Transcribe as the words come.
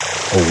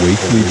A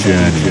weekly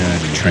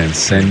journey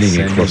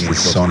transcending across the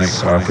sonic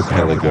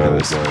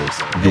archipelagos.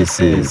 This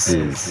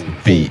is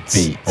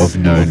Beats of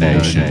No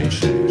Nation.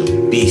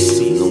 Beats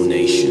of No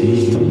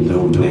Nation.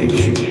 No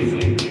Nation.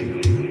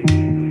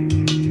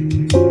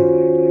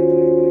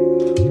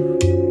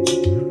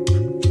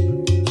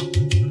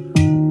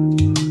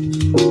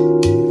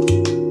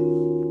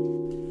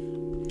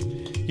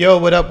 Yo,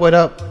 what up, what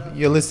up?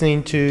 You're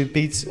listening to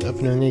Beats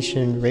of No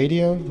Nation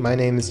Radio. My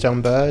name is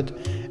John Bird,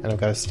 and I've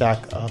got a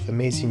stack of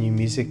amazing new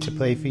music to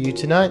play for you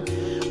tonight.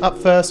 Up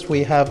first,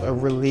 we have a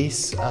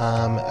release,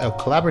 a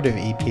collaborative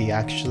EP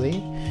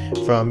actually,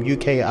 from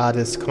UK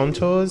artist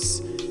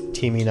Contours,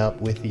 teaming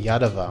up with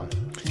Yadava.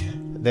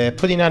 They're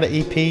putting out an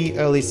EP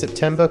early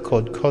September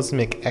called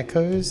Cosmic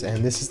Echoes,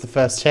 and this is the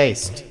first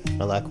taste.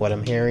 I like what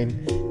I'm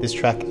hearing. This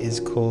track is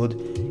called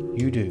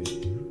You Do.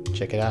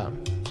 Check it out.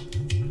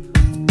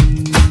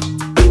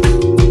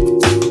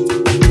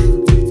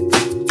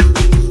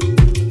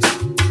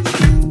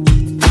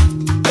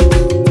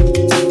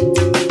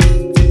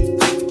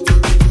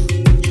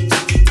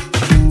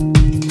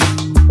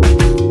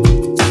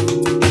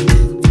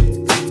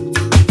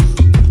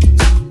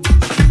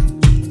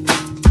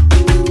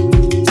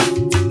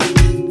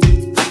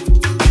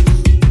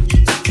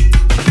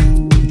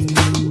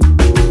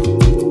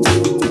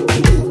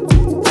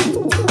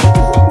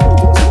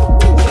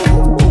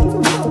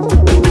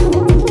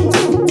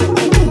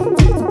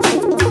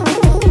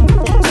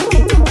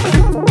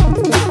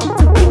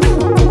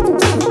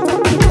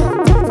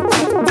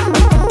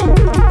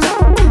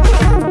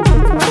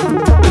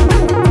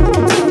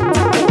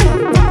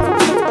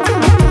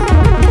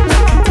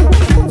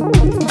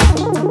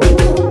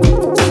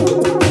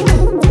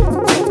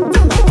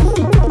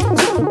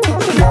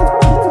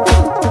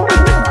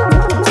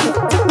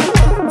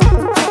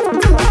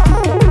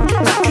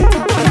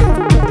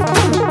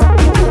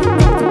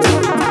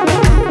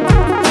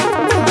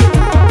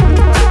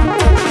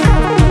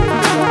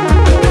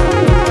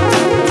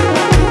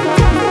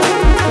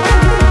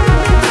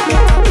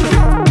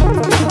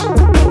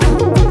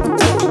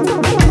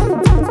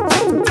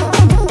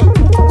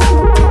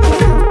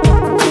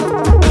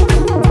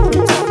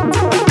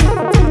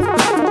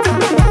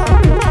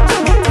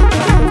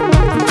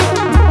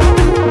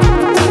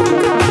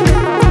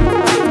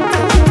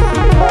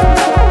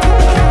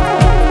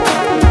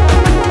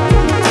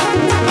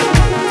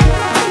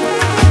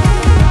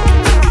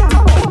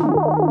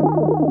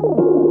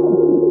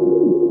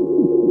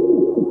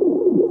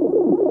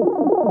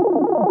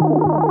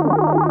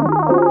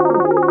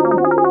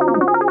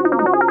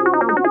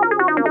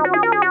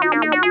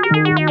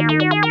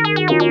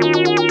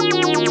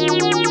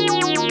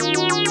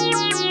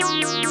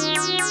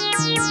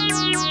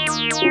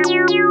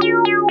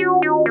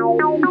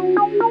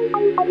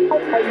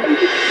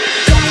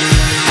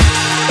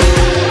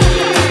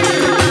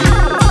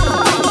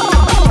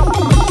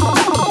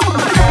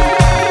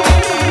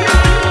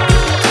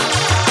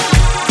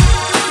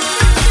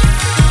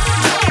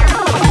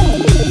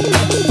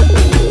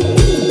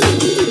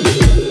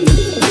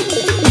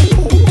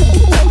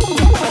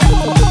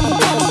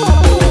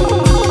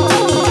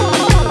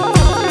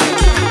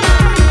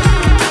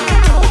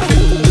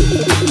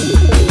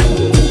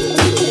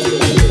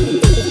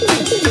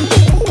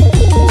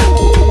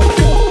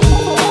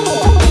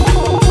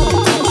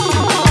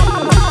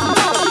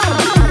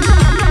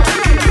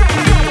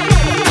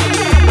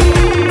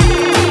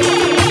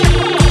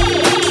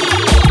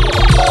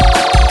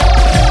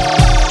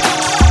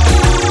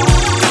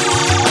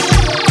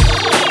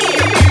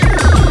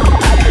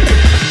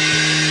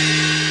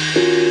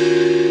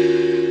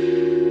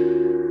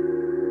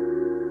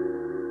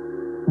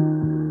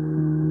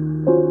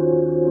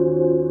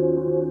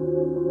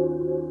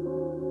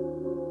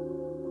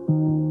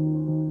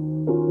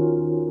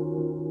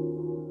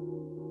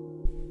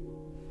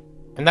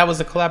 And that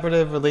was a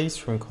collaborative release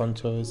from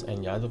Contours and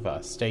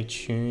Yadava. Stay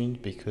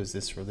tuned because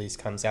this release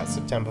comes out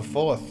September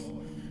 4th.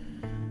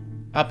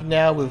 Up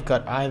now we've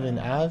got Ivan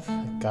Av,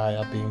 a guy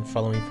I've been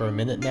following for a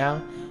minute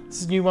now.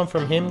 This is a new one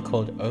from him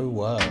called Oh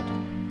Word.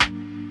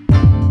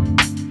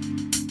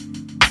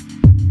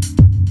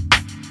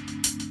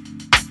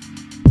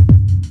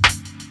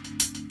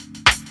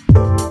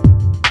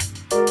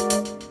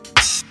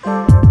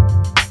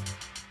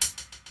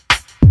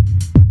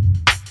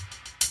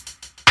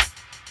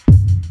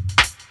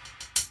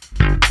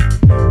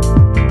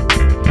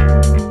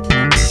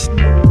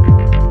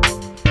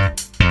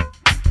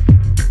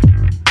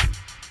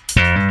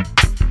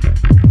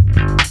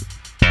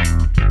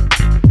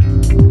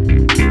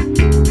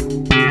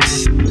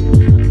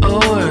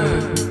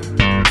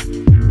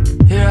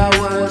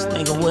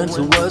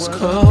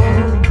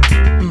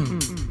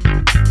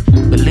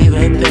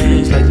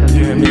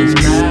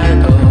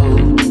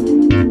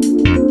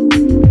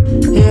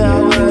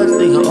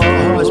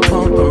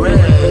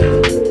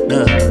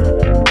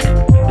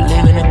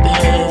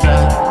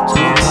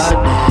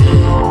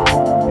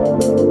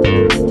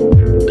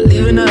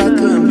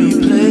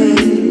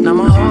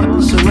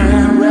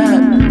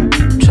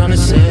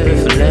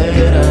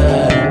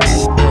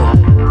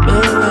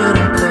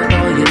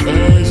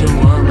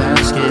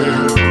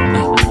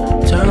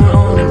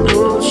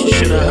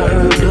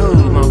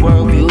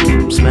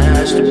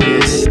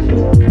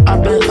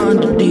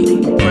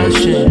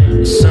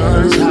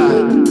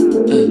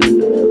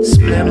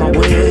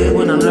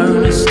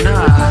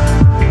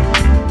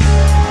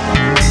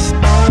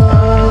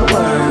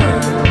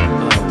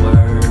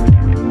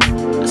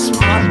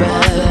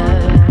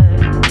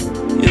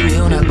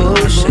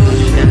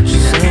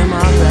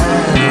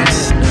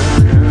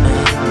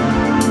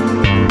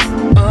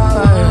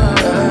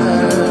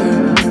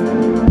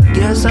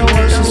 Guess I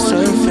was just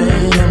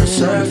surfing on the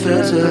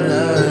surface of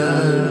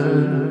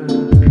love.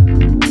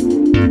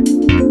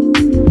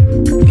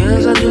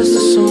 Guess I just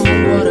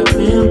assumed what I've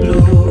been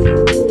blue.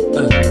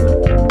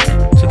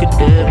 Took a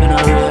dip and I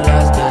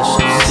realized that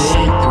shit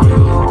see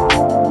through.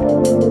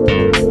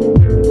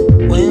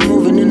 Wind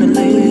moving in the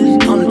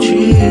leaves on the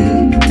tree.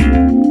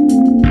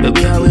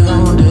 Baby, how we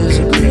gon'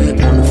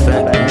 disagree on the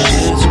fact that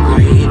shit's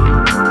agreed?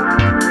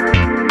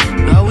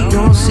 How we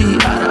gon' see eye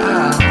to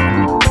eye?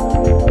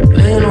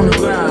 Laying on the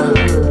ground,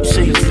 you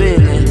say you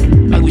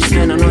feeling like we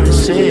standing on the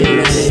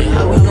ceiling.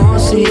 How we gon'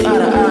 see eye to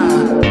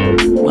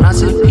eye? When I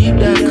say peep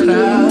that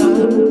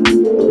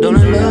cloud, don't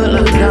it look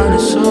like a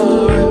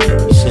dinosaur?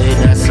 You say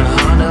that's a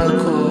Honda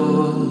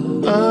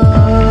Accord.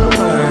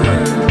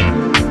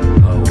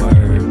 Oh,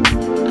 word.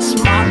 That's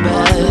my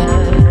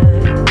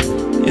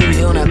bad. You be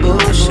on that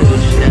bullshit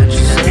that you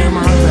say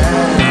my bad.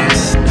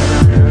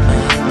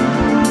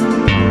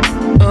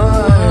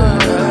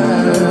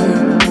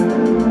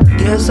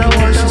 Guess I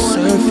was just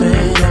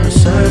surfing on the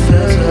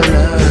surface of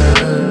love.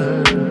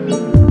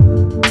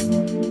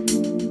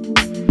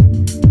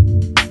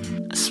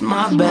 That's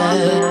my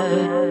bad.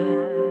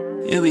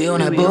 You be on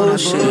that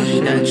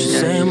bullshit that you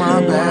say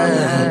my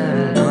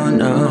bad.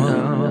 No.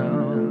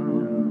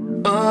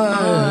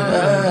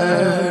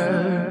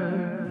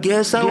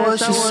 Guess I was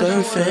just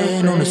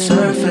surfing on the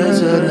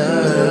surface of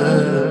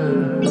love.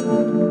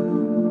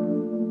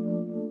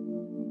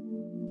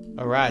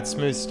 Alright,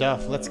 smooth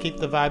stuff. Let's keep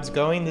the vibes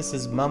going. This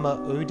is Mama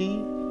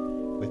Udi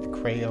with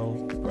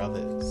Creole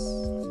Brothers.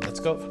 Let's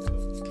go.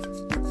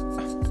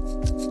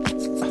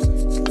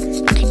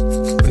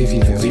 We be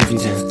them.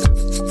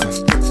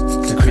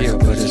 The Creole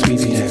Brothers, we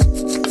be them.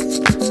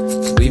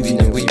 We be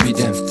them.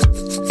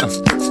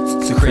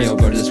 The Creole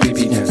Brothers, we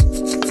be them.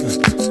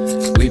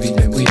 We be them.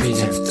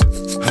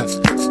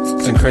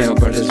 The Creole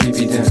Brothers, we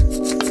be them.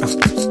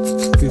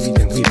 We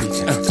be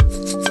them.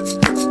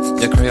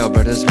 The Creole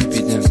Brothers, we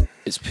be them.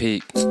 It's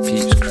peak,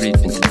 peeps creep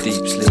into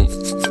deep sleep.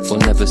 We'll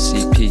never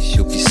see peace,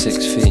 you'll be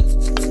 6 feet.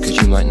 Cause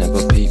you might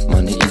never peep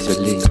money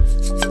easily.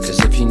 Cause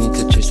if you need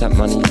to chase that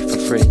money for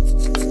free,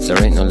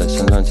 there ain't no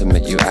lesson learned to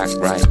make you act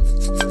right.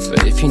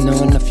 But if you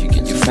know enough, you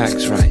get your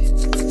facts right.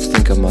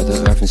 Think of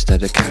Mother Earth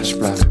instead of cash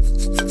flow.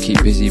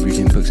 Keep busy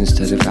reading books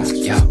instead of that,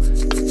 yo.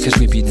 Cause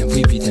we be them.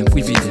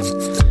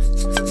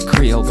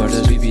 Creole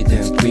Brothers, we be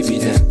them. Creole Brothers,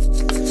 we be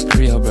them.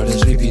 Creole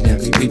Brothers, we be them.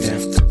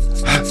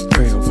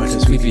 Creole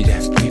Brothers, we be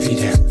them.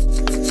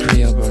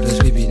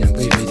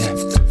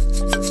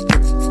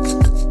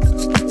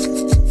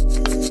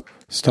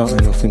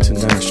 Starting off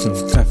international,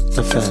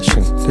 the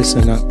fashion.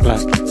 Listen up, black,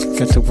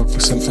 get to work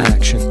with some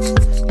action.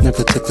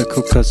 Never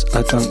typical cause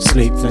I don't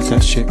sleep, let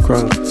that shit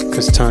grow.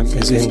 Cause time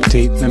is in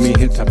deep, let me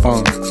hit that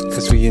bomb.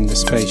 Cause we in the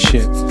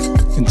spaceship.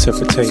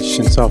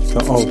 Interpretations of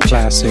the old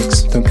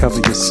classics. Don't cover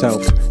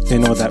yourself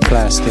in all that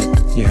plastic.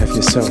 You have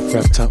yourself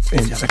wrapped up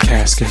in a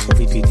casket.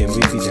 We be them.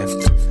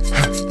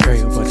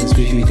 Creole Brothers,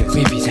 we be them.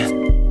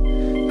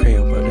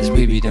 Creole Brothers,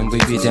 we be them.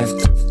 Creole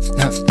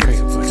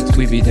Brothers,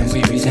 we be them.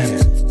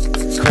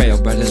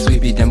 Creole Brothers, we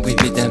be them.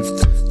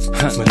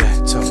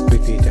 Mulatto, we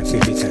be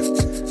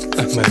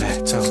them.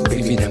 Mulatto, we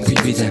be them.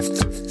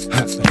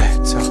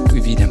 Mulatto,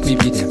 we be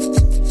them.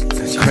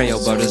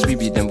 Creole Brothers, we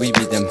be them. We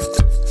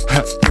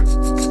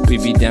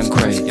be them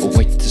great, a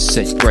way to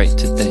say great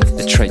today.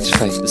 The traits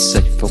fate, the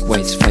safer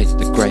ways fate,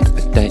 the great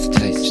but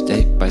dictates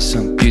day by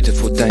some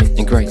beautiful dame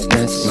in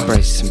greatness.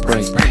 Embrace and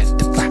break bread,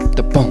 the back,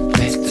 the bone,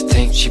 man, the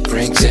thing she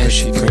brings in.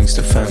 She brings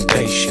the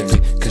foundation.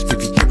 Cause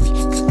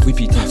we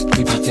be them.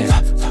 Creole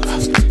Brothers,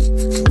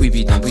 we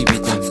be them. We be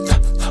them.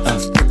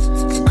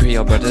 The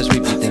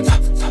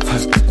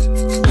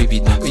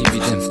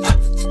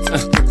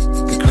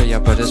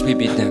Creole Brothers, we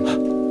be them.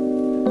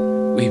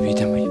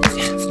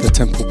 The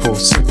temple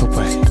balls slip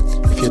away.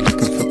 If you're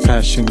looking for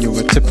passion, you're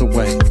a tip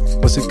away.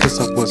 Was it cause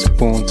I was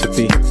born to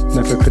be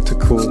never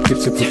critical,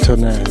 gifted with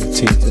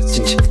tonality?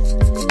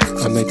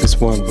 I made this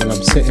one when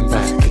I'm sitting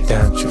back. Get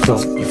down, you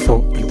thought you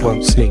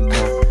won't sleep.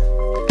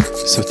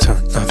 So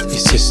turn up your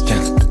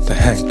system. The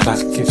hand clap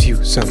gives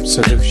you some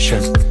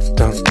solution.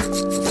 Don't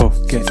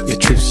forget your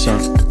true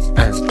son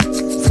and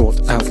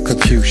thought out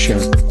confusion.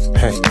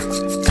 Hey,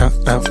 cut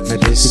out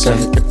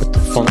medicine. Get with the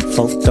funk,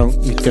 don't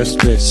you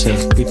just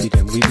listen. We be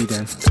them.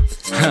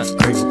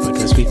 Creole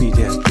Brothers, we be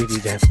them.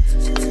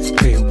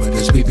 Creole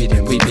Brothers, we be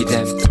them.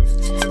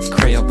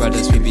 Creole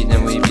Brothers, we be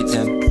them.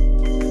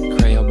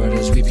 Creole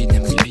Brothers, we be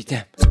them.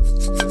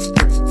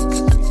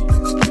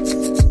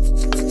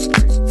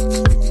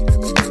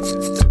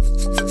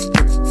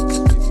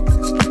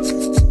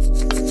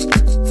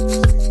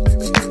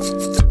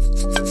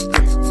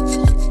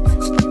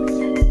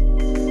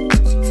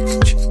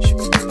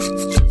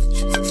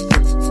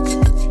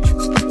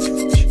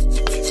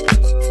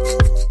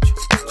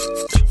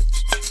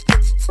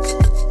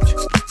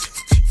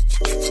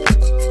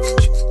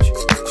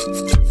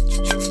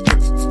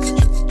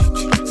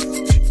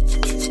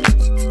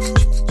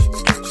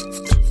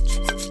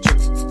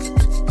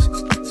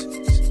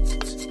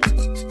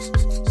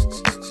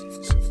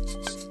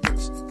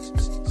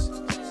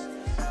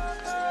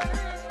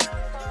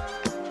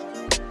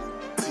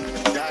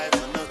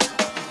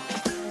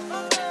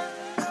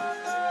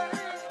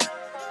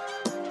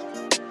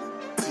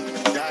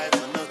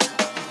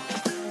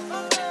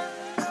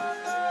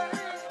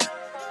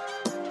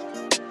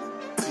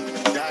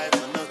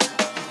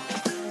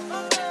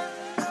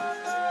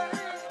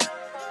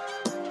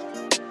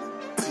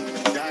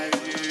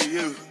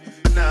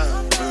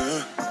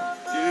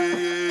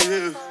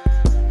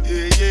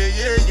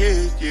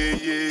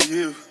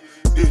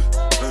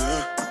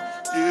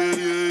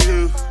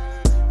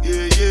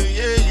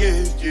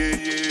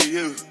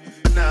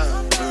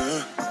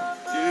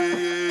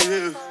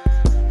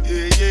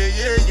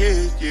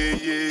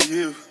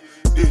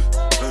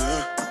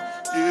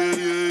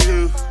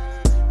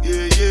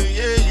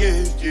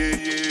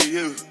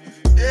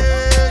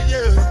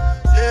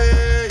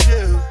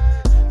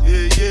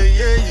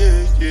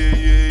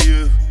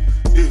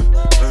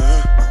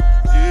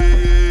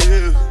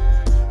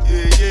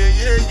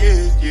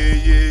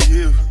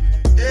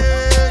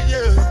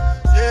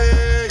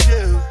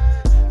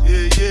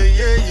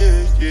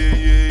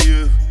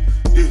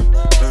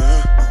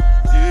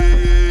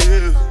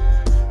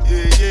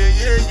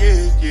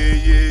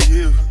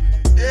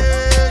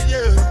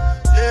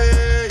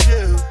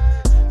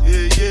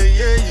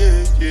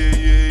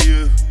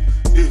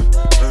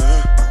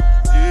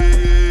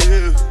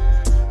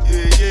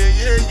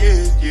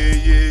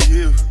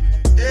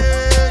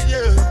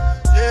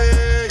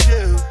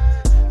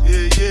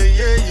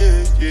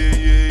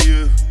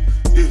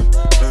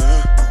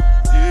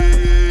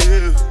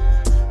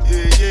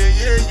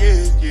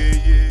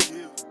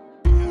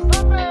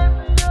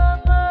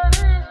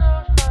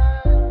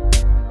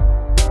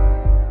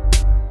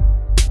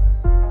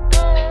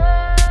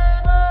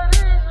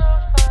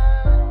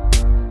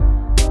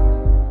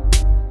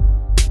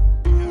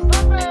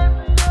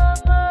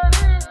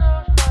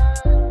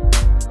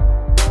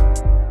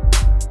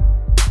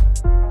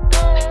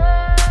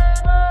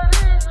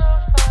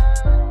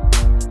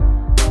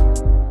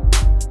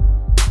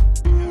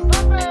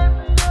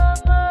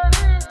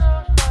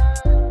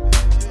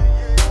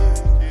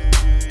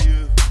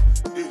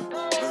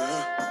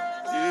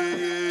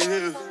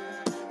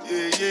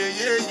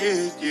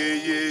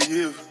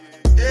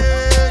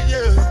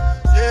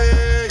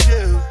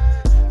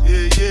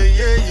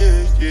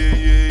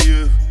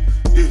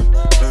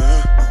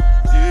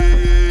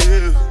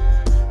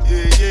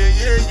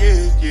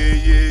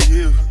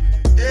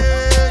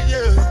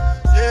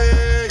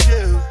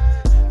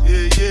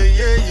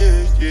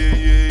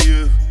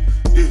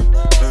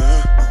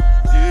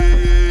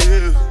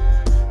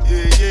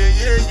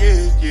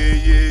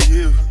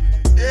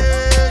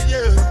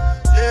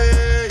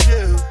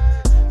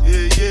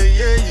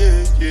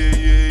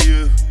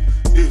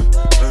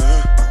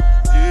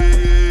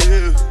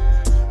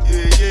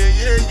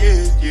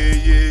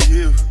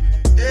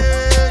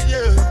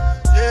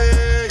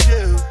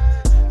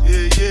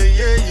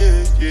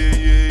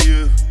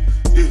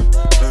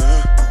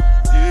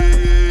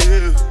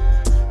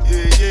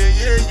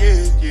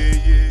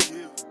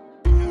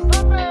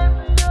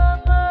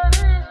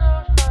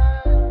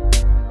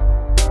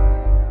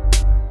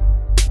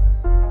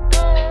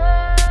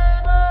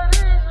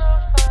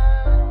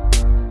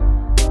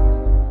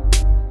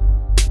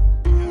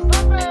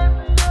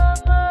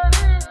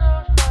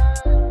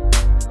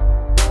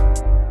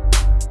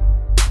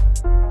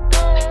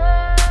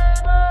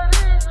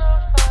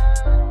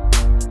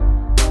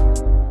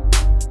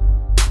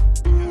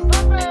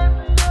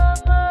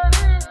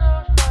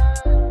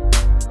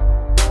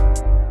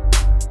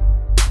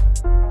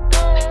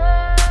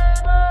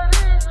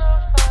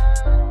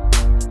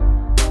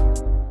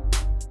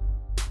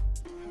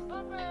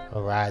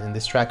 Alright, and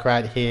this track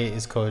right here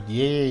is called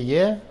Yeah Yeah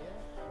Yeah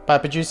by a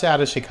producer out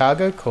of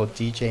Chicago called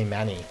DJ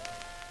Manny.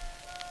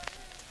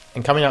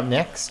 And coming up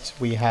next,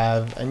 we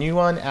have a new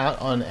one out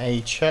on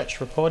a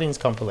Church Recordings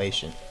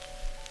compilation.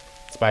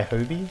 It's by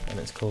Hobie and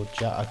it's called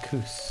Ja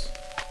Akus.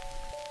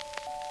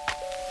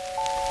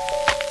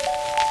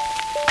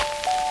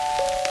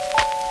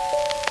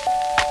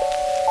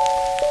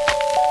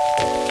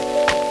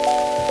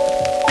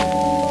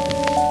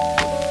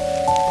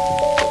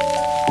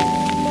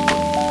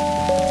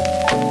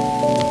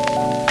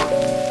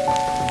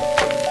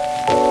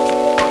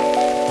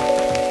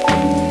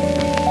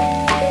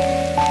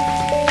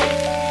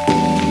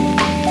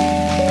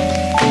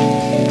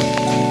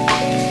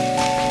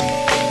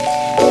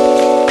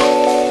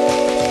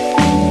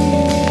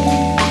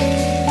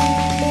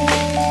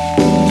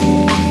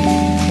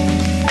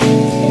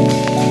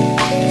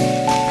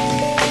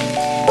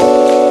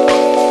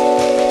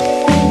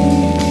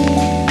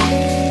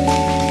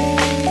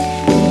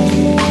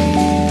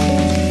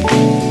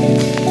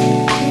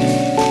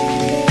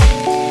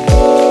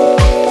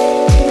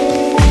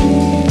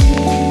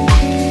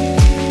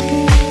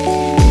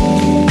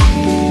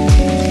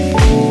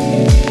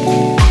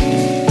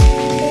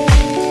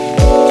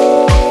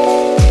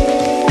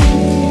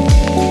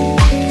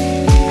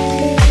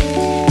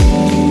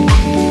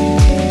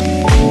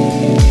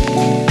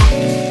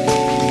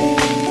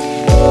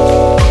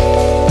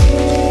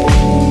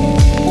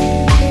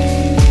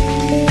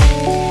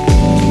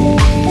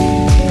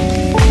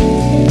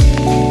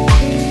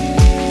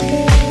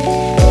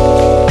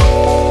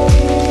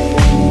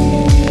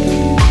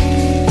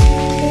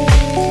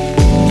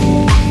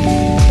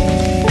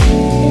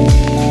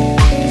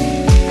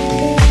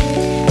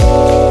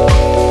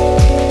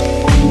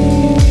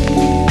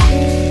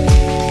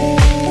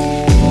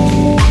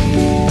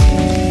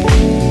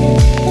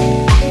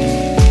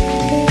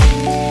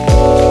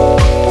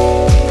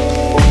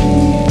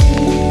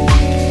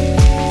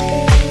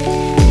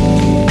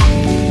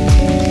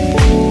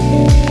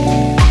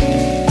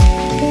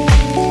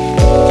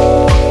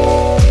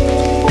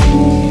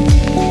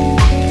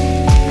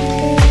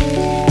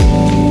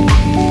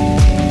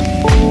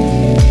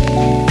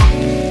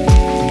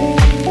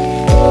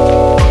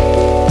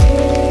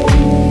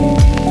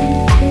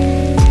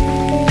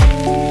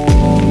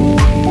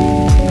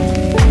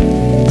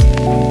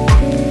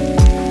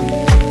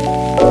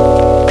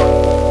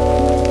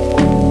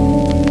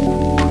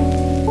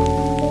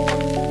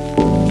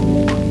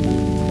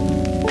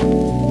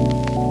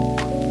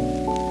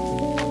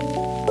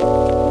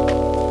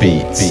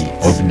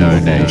 No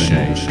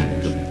Nation.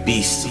 The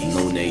beast of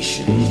No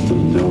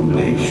Nation. No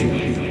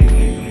Nation.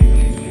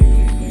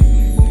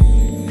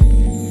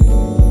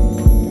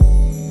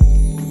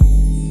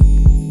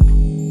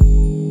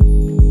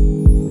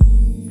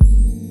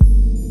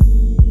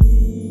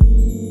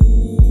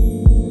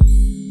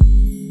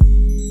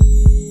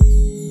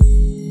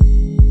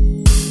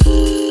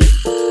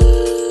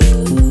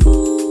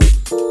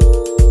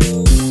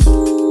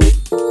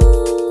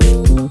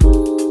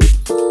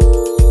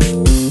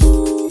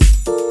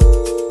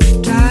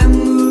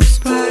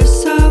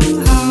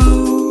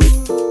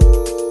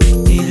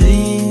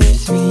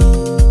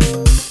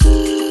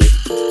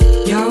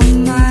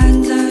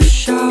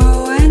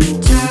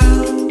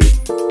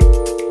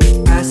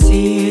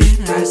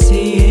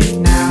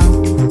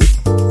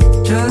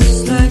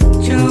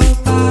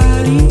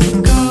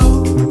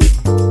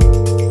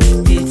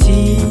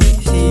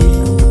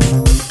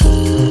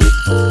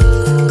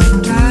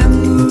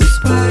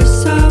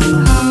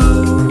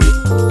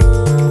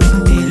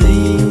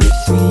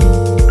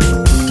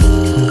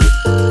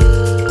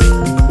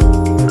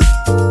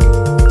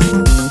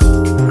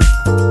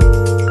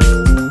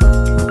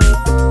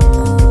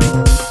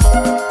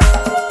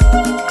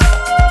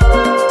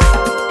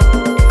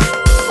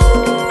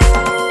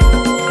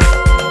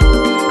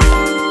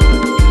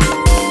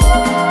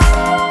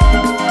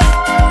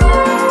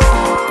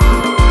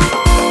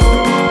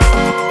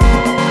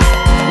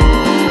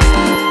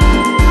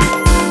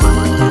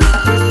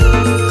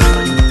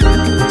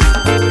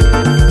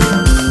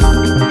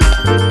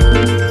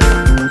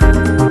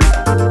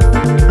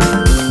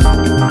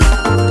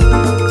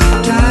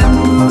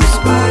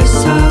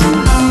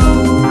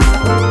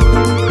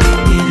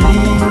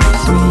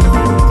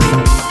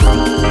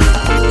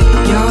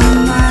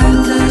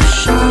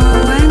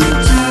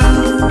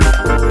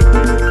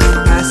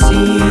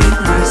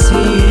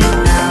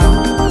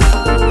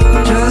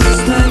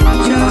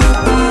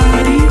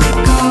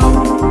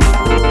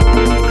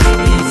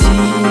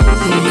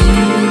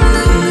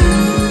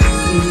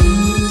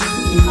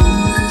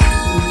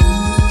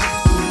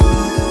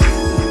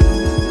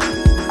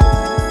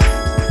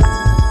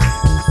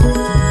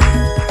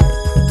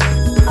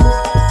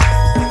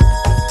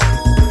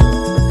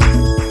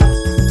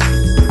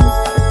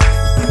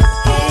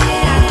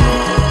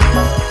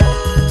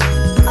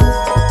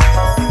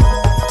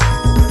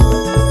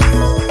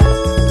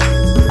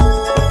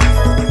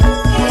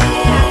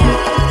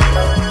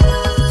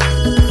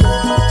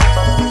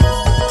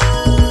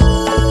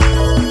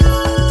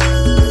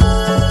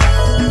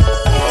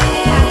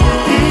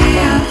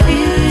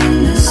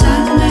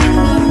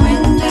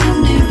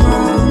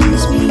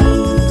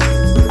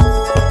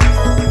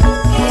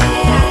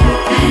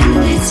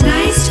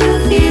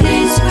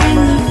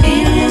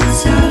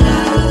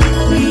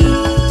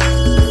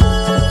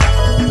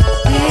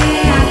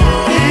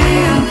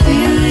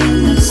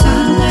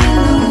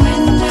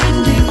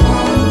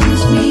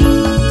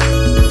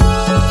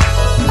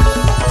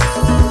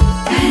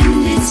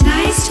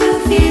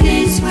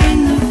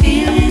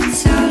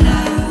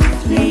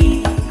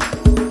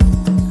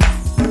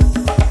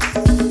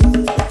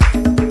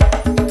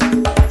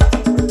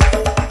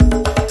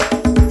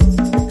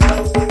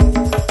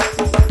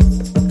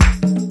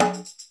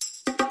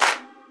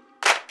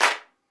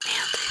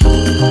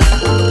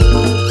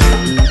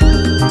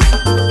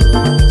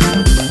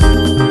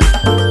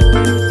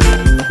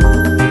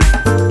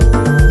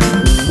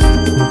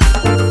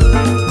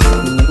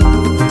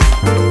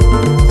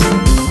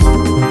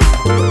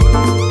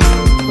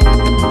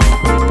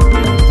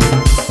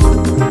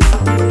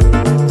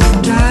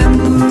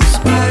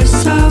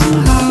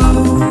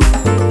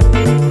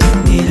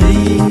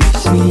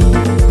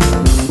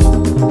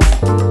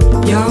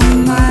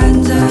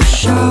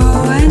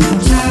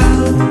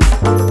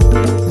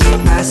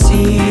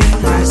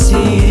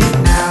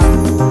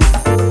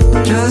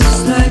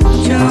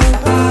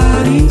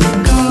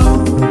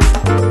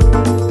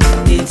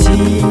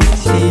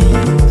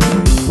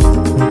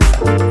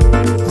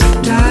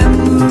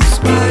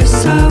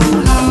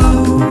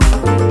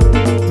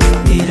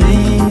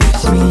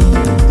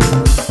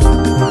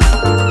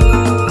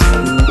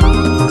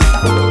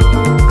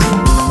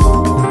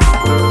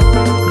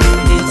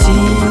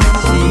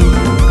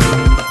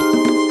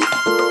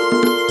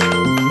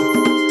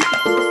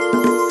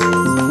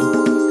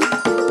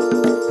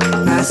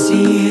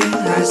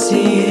 I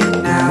see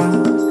it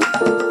now.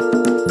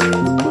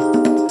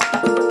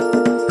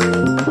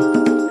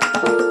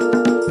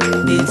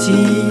 It's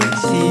easy.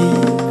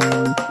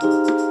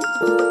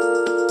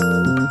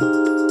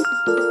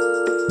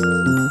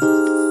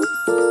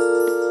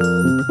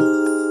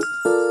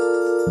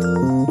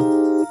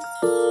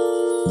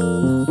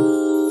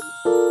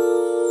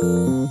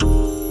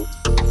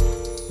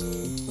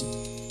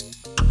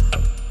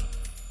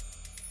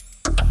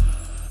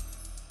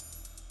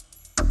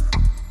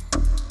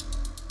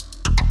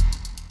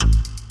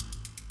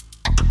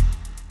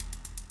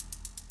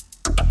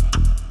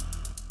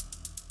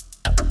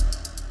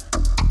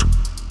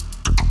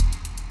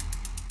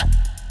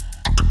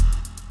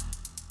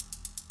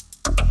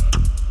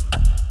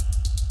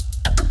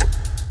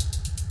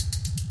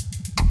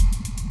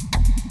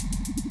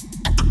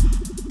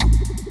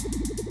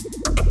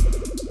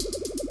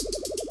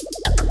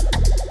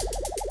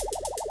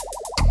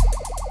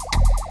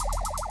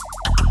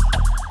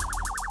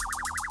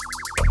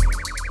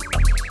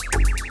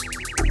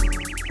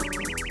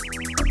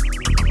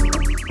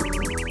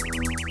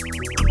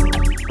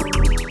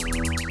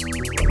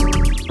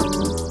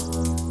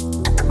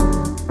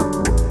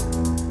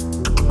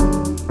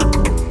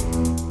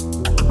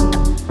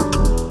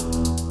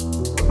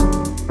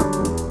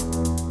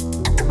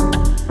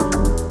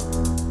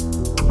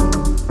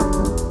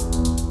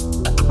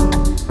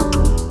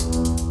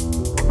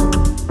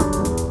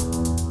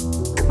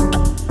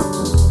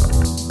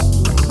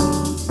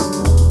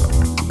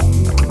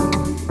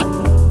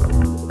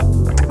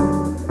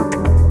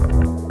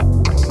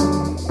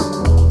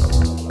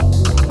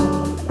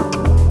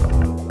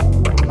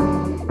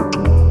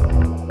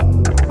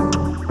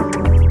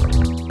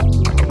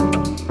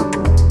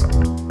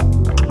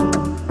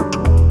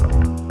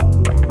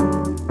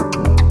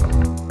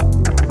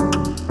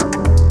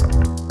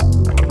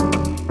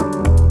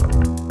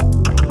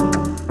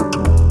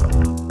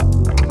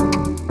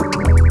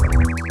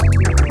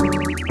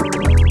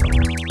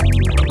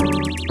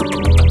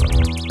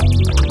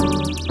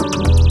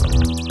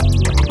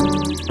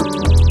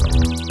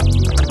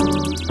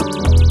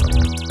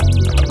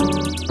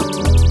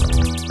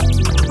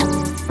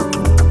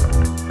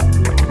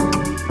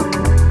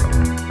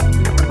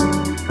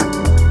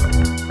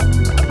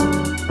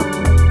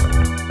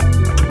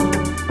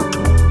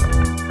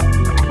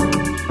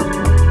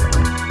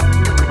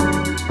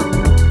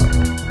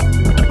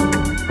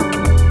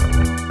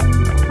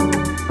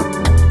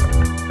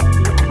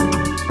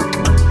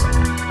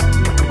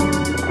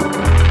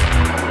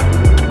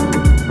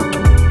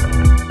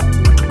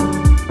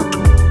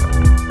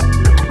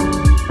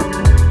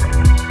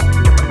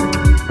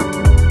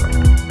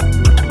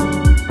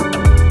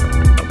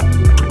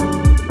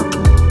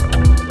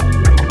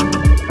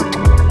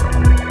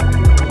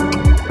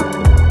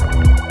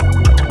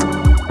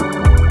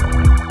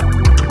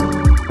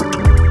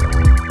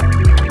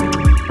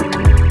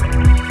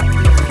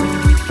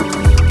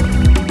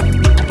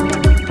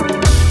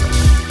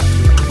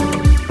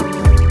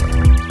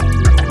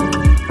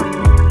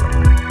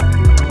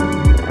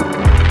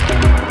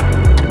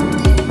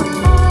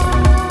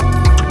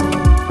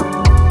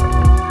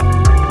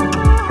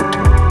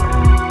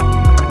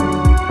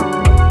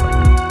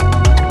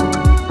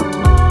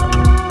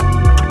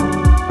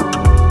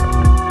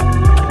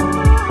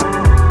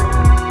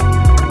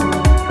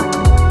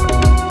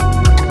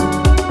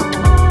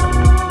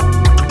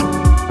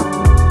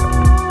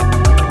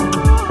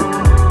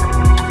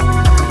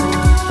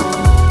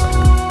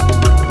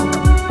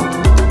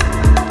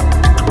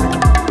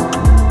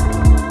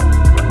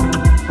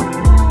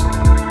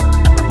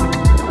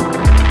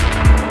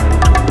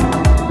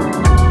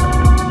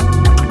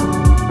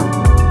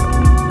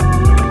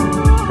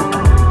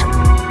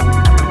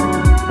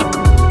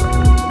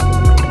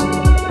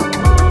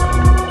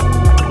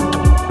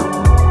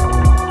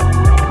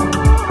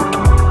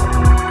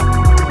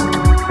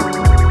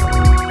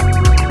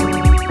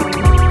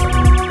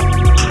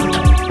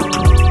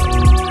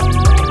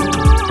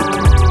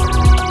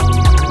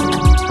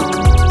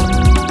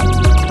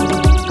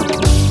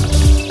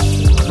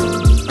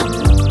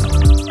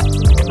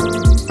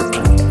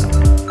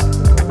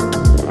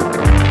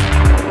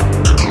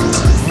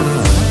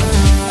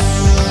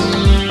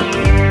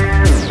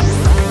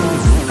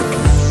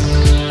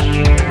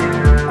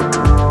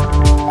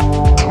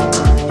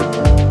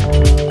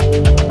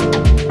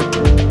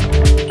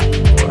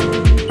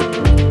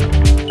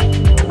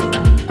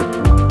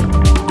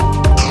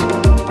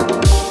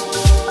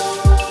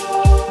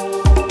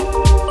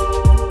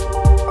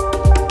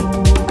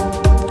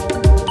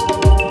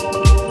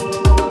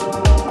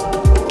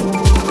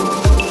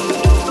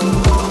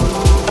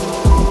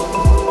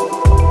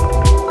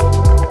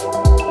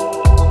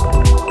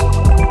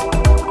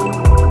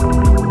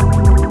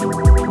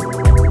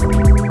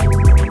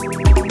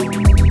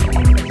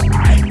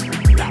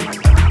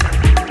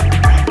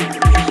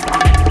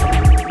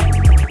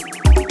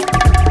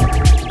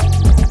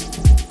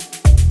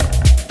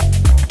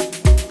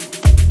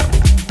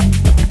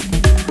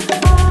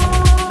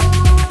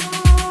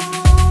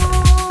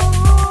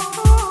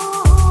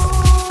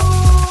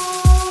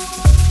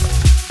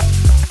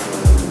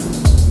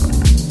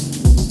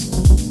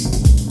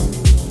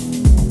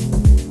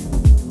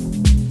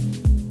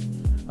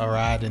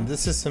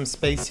 this is some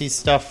spacey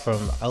stuff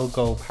from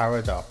Algol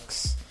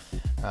Paradox,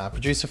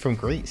 producer from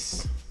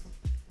Greece.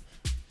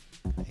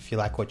 If you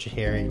like what you're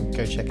hearing,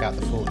 go check out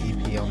the full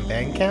EP on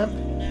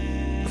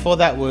Bandcamp. Before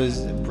that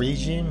was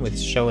Brigian with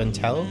Show and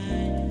Tell.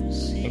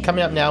 And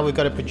coming up now, we've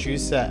got a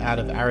producer out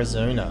of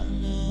Arizona.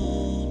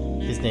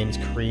 His name's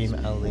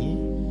Kareem Ali,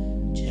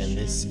 and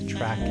this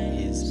track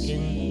is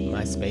In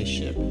My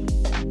Spaceship.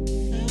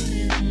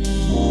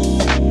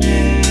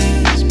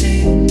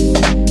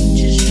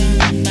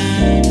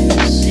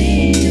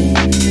 See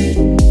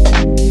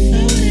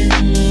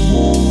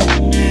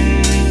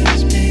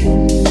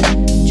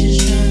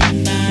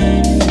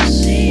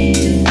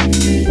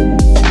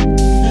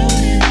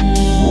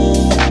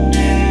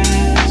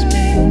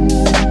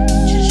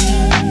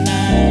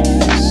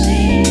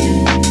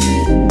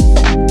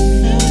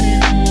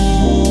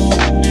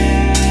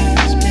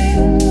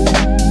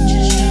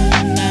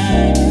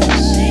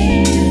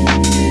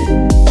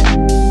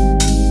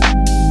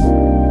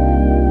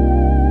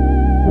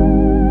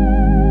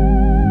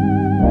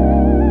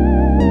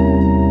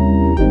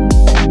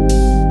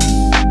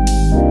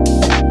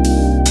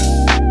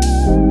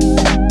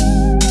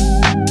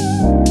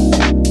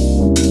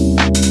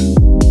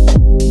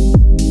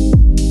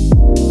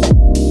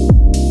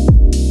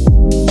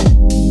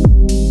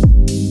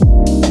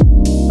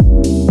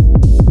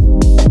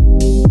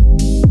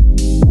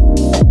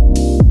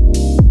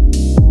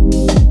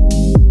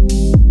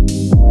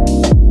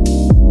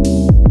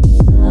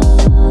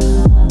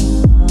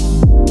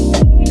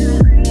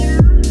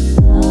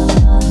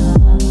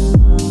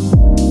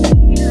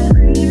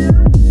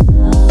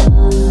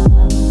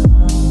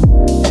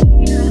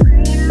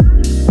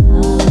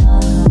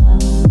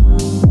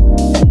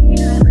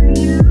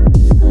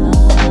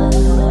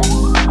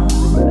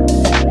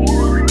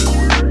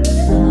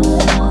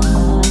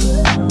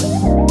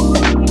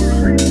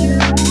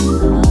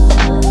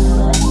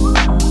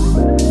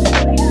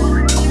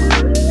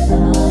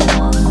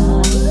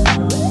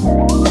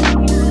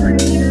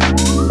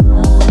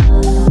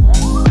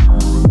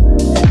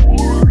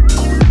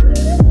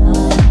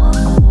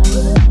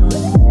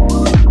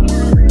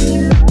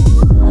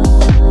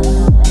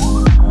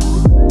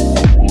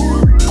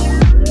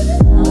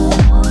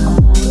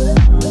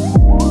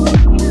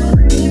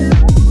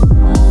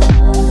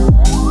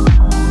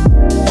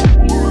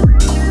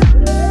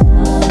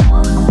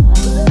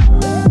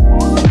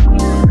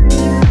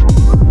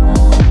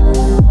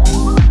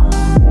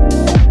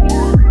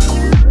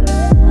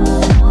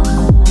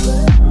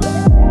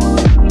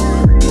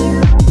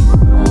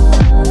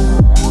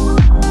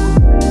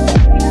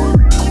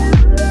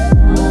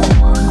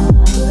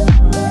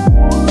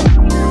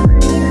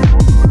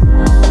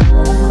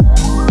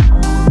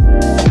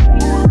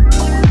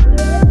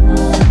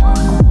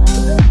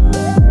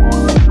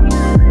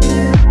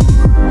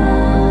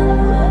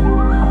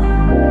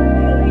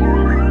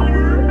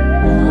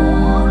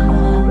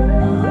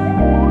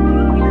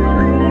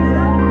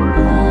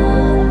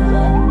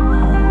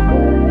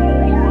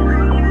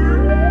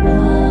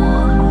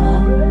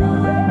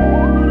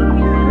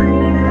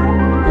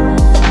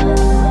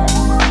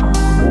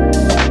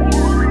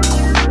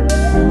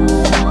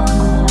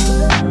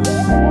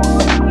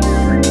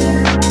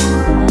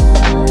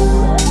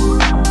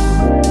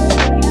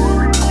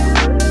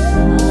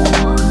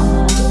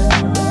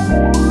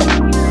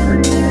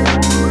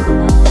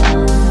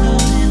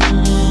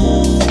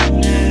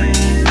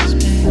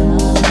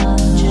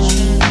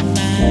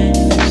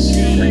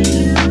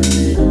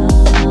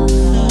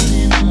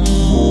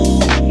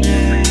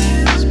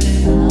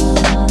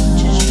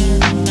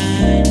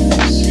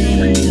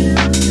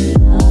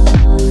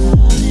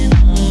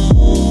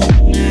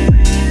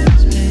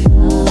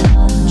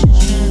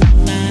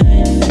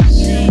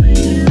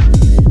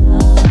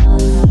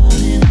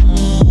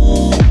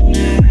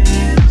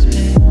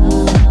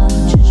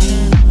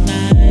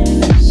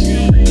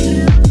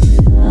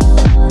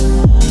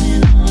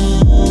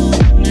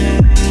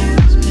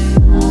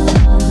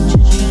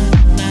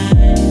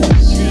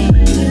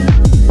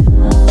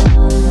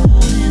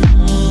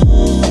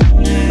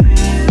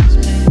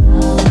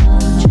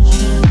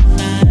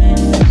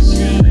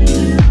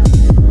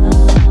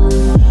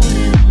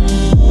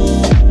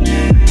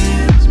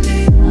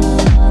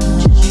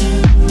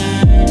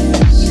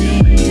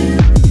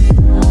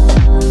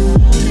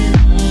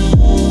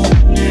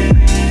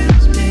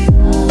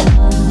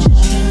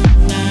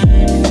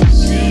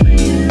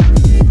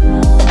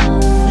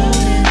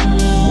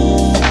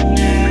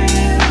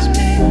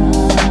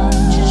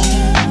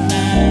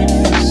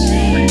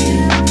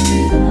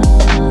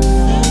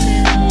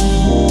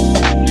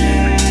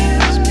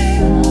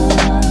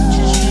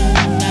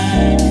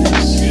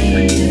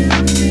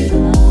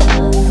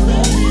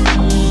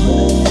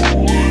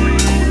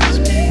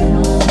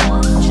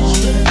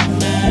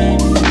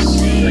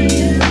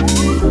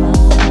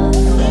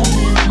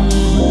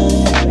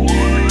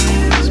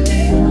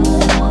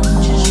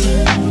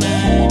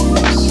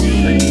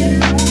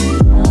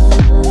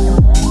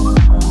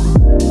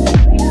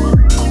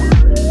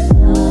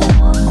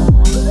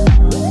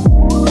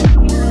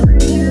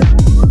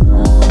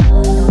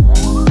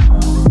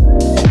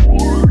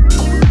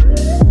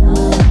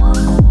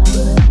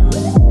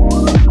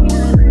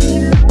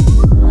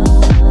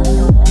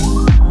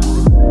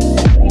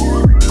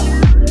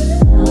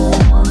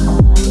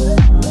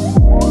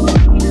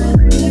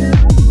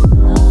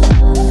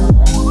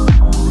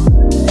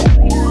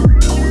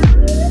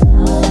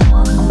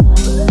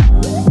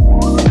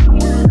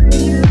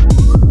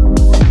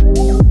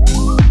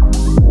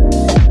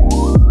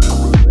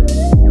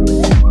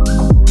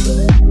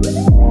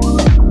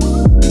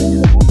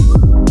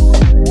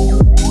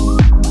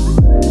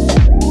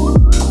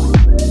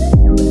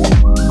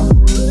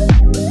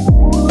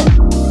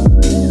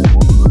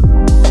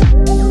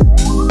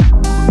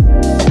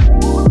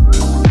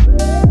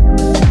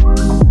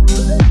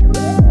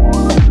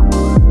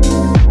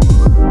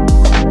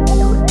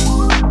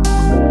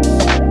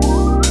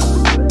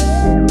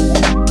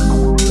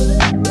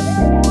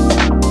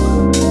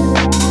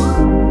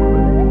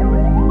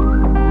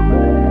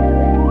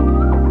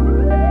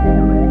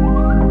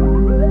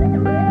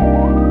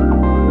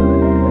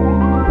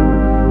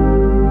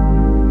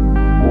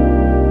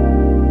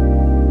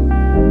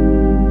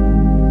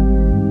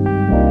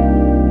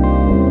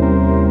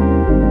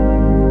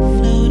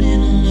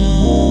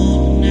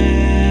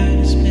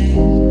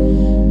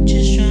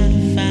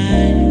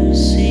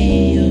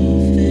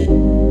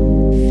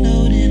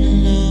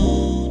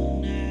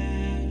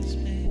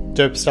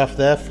Dope stuff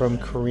there from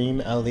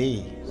Kareem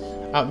Ali.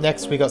 Up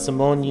next, we got some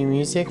more new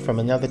music from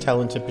another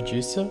talented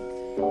producer.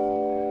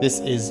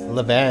 This is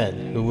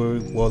Levan, who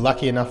we were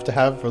lucky enough to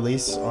have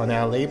released on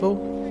our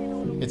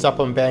label. It's up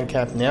on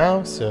Bandcamp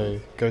now, so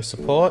go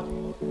support.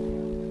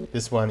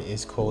 This one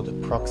is called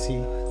Proxy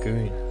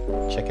Goon.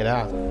 Check it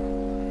out.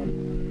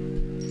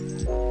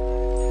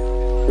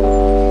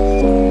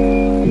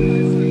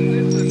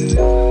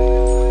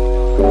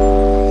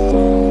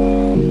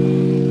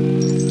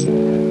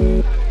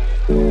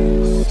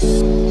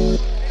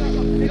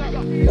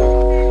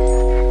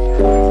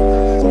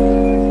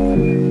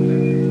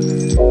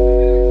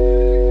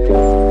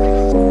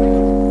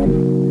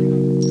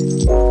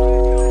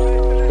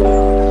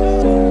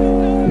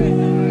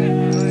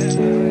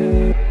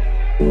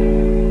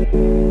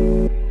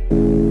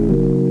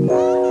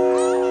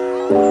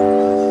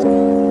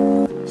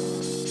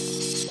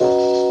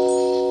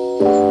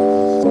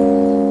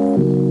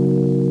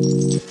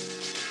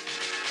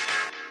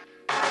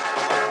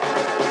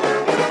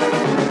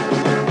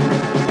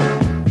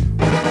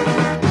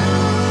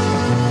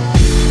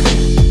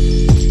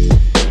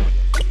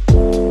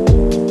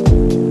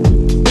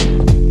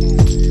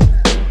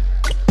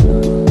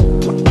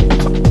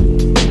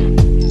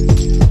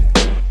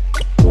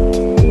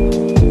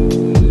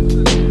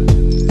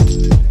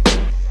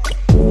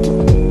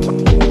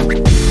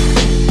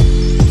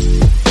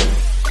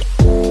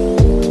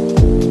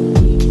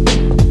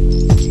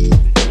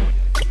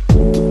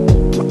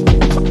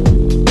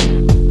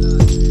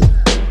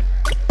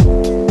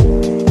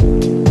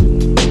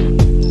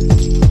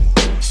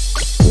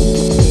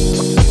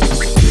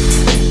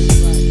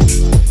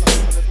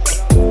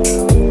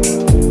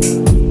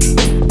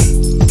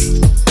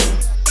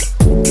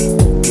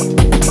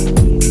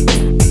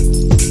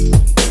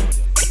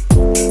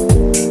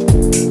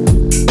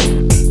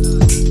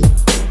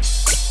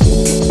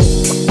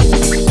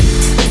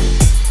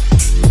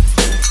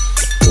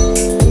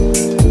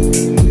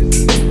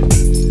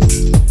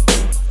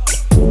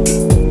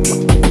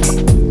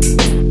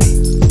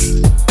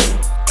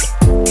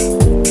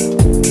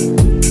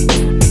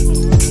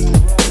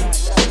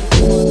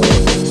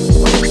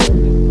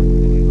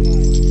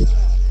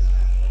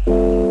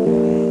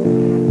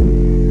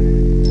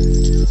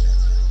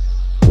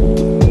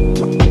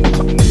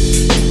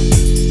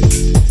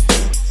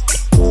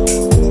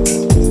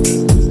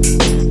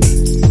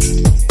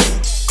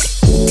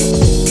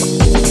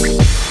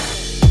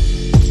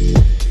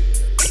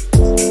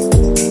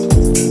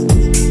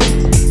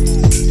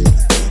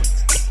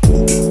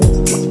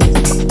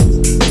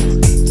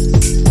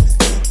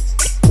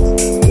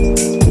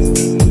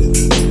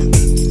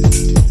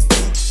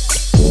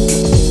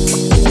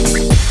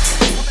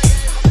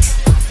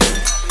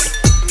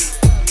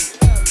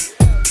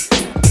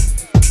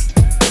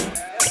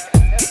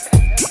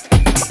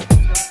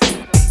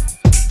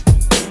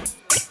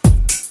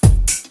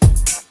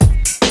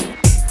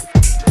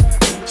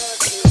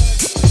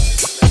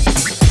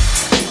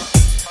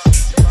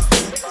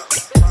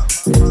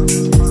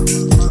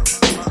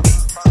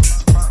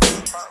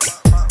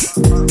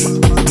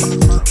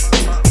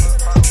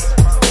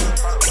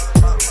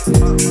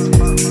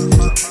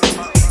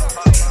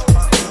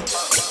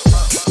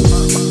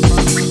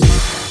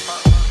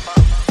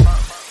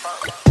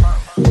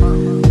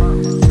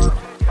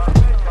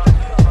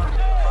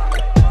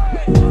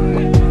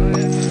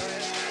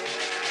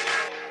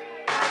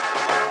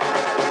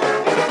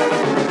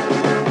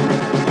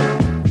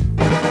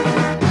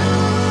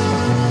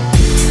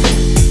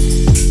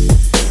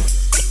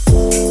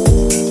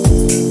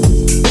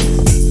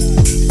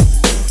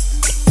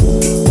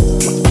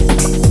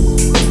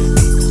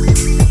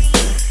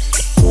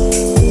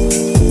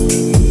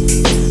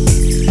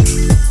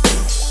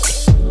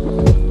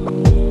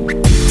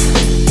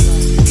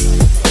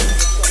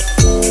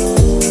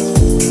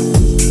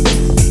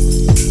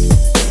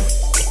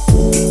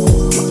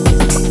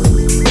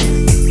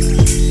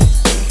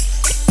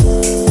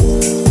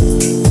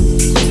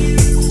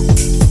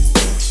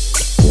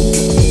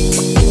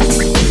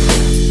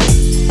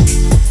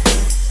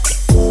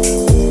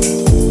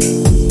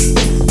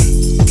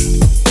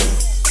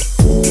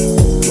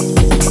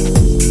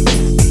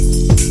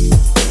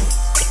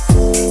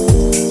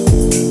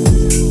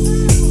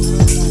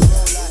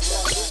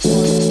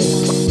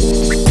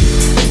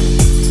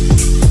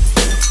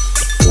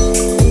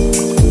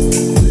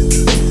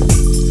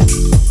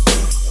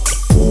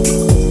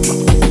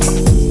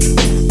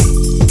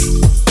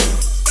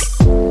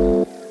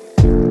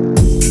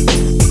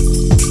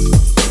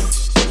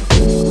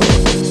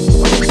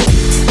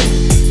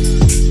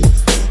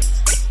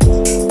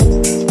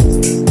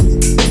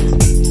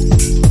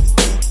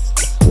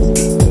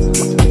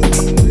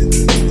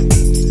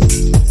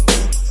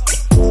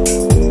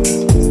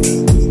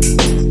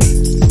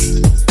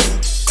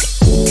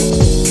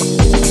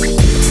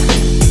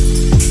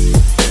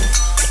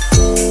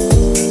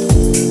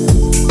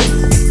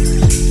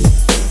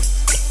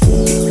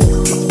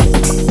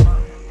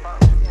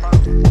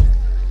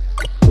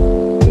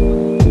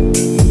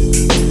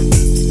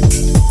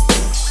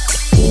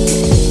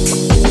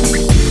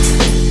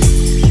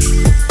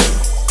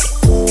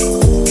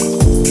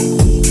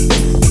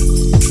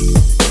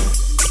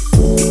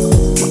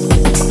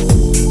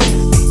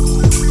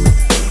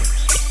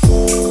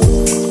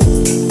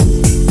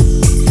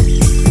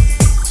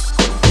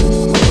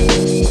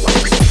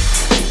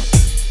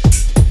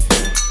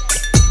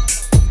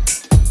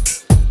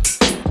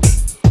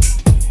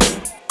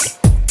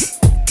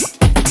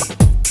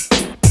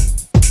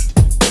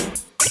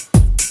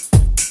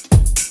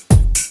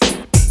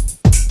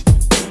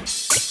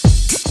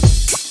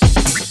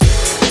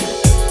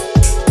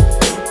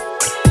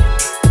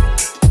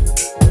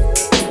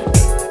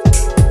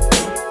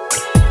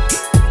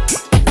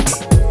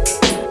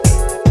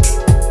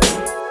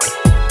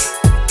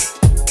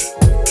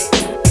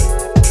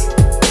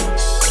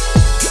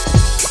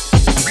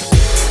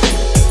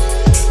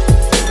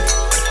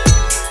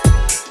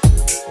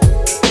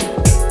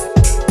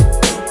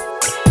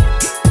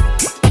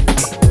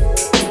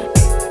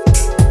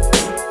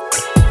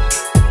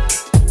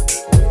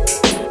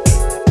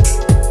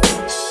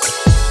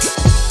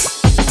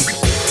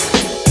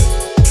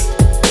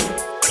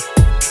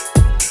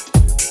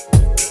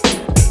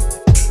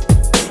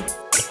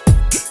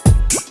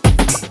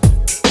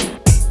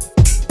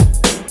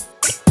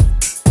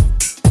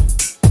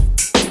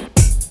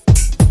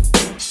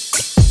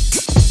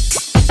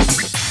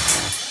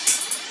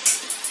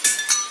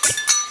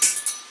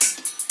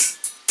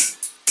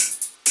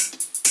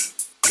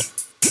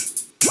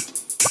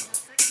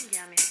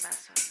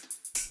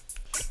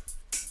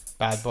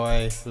 Bad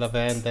Boy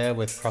Laverne there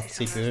with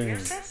Prophecy Boom.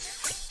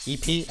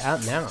 EP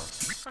out now.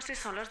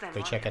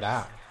 Go check it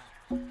out.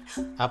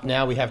 Up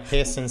now we have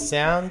Pearson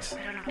Sound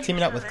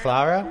teaming up with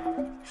Clara.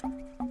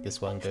 This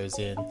one goes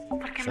in.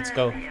 Let's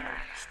go.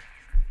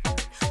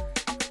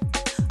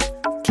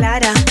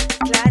 Clara.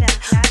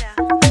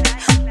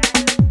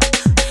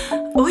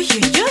 Uy,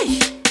 uy, uy.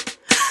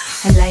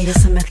 El aire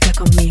se mezcla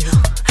conmigo.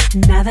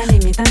 Nada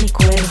limita mi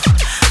cuerpo.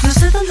 No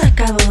sé dónde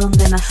acabo,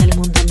 dónde nace el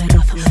mundo. Me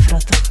rozo, me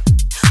froto.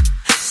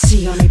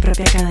 Sigo mi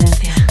propia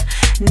cadencia.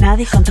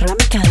 Nadie controla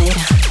mi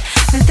cadera.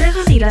 Me entrego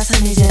a mi grasa,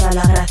 me lleva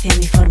la gracia,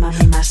 mi forma,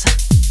 mi masa.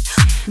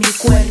 Mi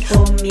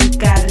cuerpo, mi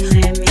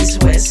carne, mis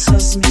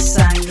huesos, mi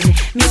sangre.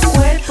 Mi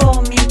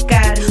cuerpo, mi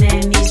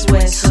carne, mis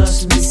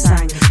huesos, mi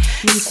sangre.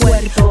 Mi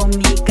cuerpo,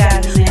 mi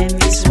carne,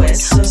 mis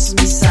huesos,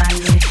 mi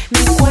sangre.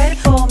 Mi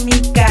cuerpo,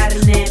 mi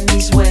carne,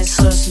 mis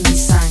huesos, mi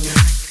sangre.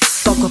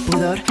 Poco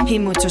pudor y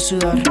mucho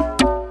sudor.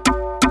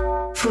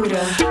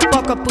 Furor.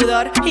 Poco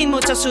pudor y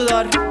mucho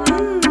sudor.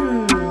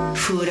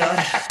 Furor.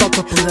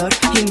 Poco pudor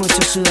y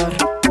mucho sudor.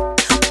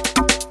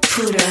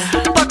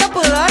 Furor. Poco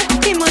pudor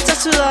y mucho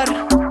sudor.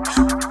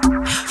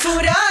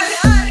 Furor.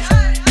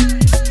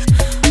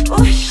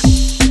 Uy.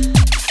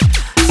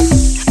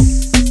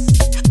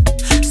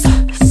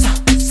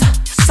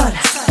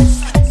 Sola.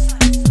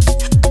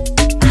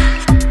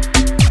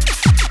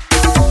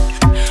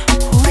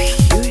 Uy.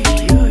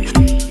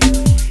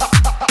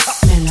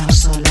 Me lo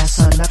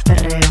sola,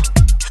 perreo.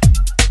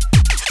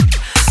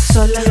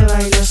 Sola le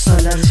bailo,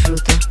 sola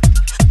disfruto.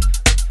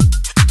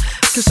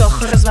 Tus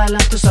ojos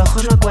resbalan, tus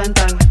ojos no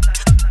cuentan.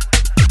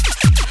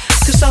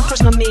 Tus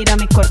ojos no miran,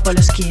 mi cuerpo lo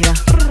esquiva.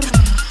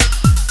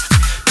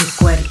 Mi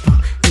cuerpo,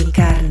 mi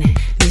carne,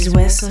 mis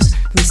huesos,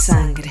 mi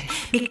sangre.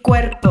 Mi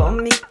cuerpo,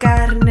 mi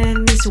carne,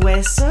 mis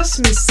huesos,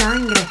 mi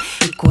sangre.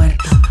 Mi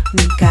cuerpo,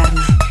 mi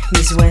carne,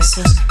 mis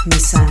huesos, mi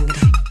sangre.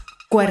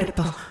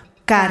 Cuerpo,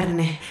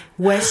 carne,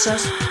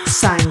 huesos,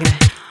 sangre.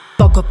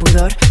 Poco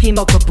pudor, y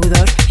moco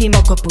pudor, y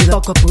moco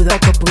pudor, poco pudor,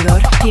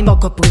 pudor, y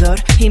moco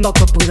pudor, y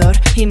moco pudor,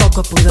 y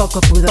moco pudor, poco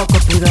pudor,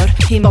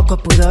 y moco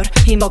pudor,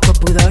 y moco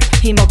pudor,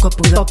 y moco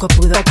pudor,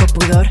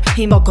 pudor,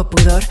 y moco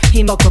pudor,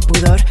 y moco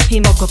pudor,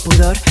 y moco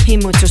pudor, y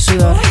mucho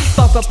sudor.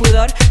 Poco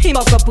pudor, y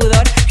moco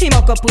pudor, y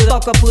moco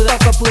pudor, pudor,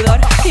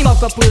 y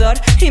moco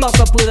pudor, y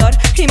moco pudor,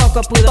 y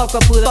moco pudor,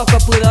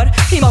 pudor,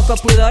 y moco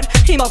pudor,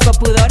 y moco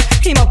pudor,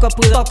 y moco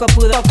pudor,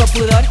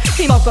 pudor,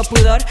 y moco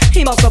pudor,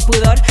 y moco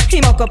pudor,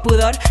 y moco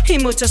pudor, y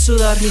mucho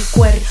sudor. Mi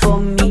cuerpo,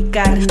 mi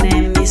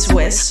carne, mis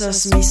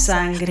huesos, mi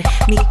sangre.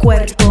 Mi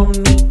cuerpo,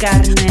 mi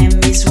carne,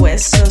 mis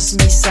huesos,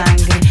 mi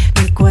sangre.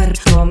 Mi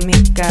cuerpo,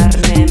 mi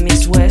carne,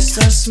 mis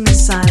huesos, mi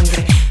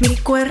sangre. Mi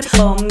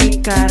cuerpo,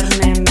 mi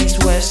carne, mis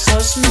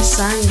huesos, mi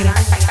sangre.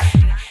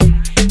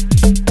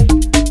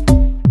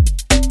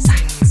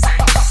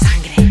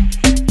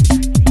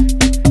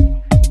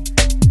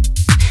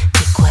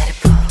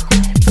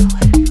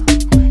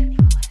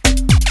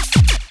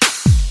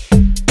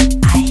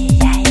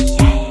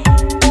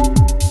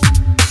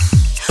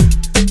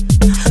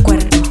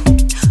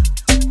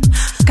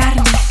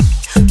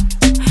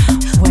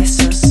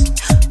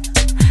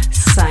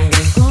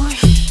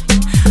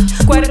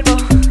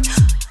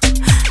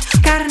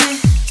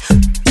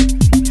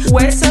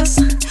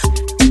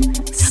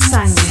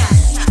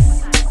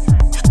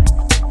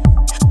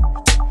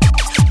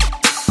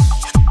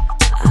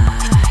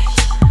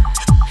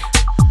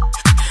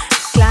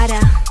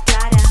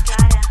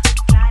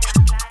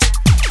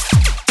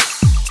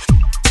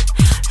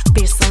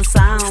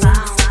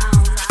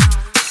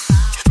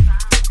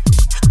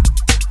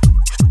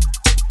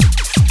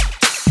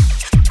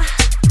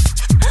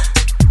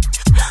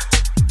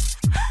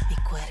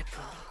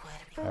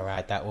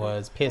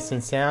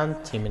 Pearson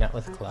Sound teaming up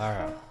with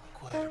Clara.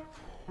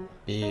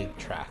 Big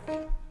track.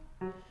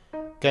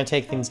 Gonna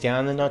take things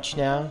down a notch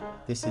now.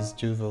 This is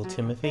Duval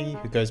Timothy,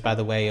 who goes by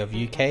the way of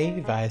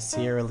UK via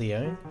Sierra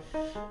Leone.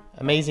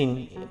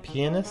 Amazing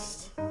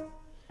pianist.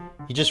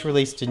 He just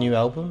released a new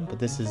album, but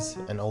this is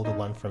an older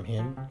one from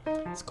him.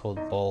 It's called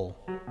Ball.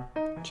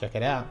 Check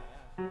it out.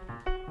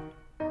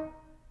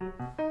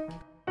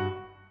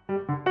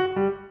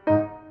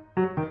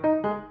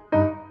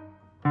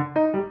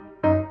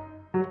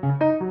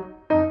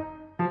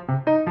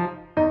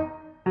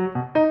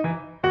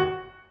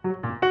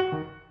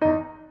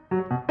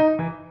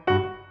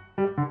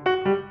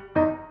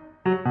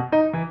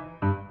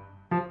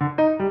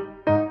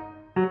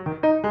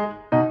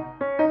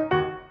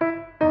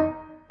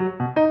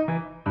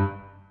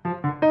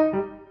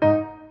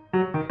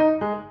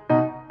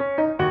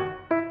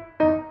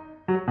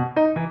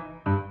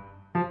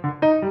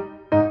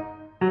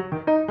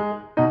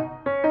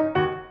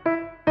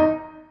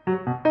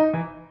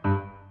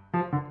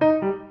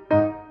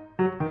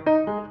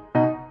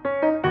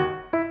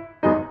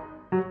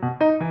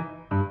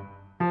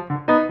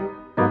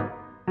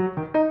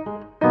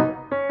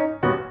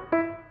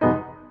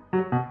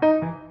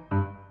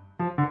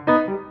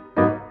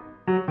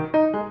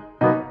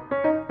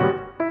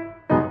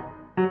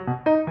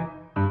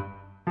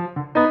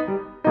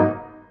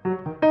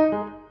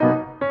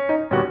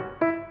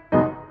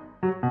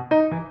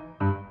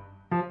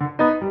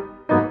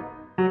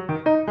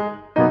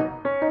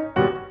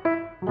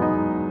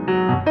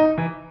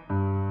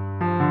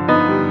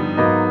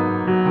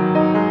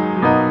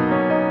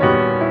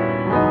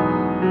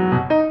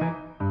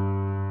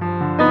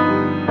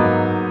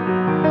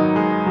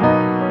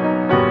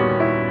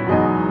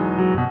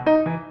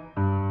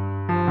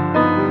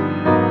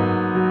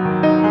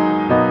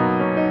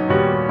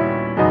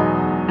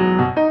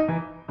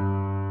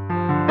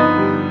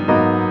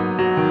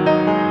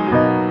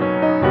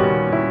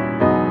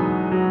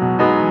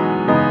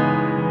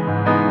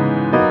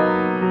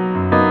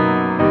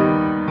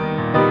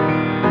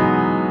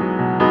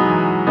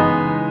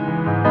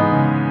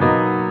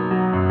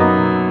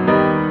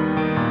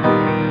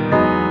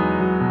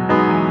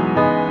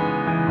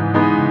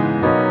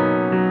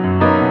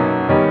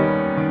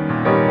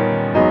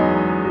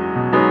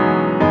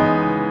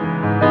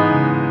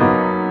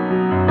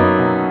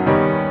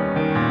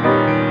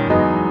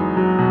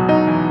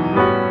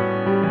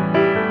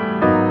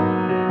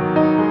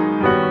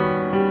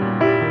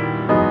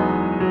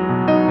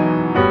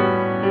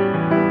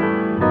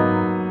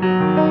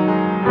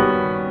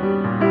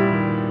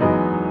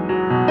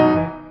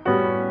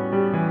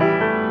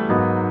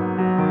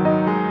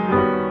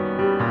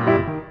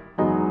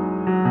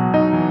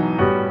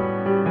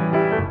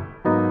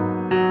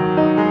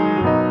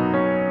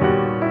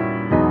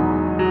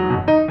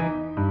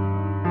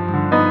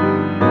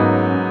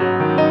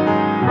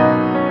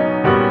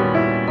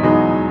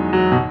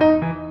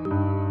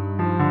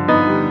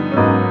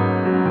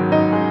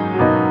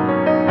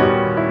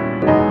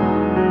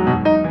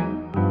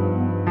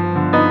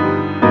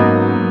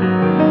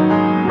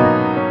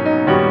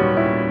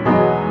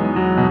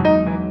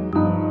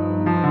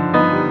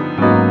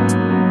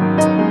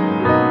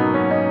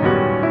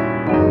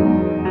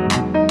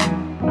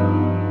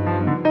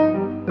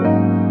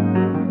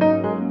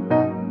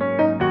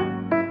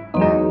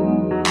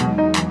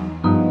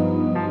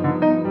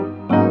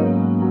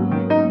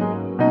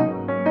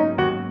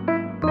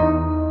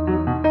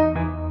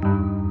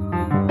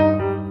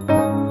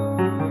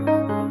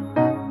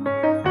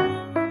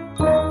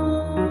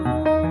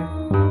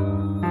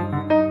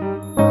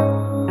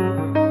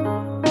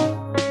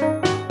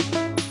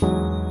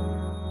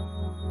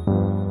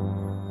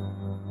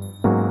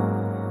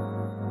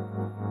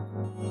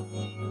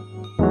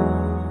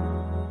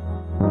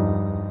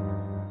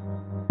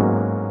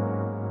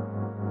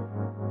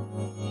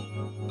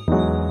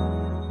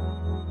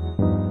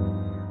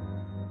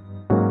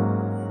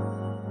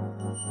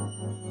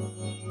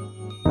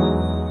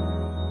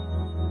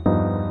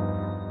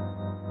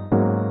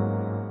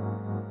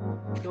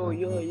 Yo,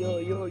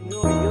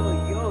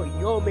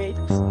 mates.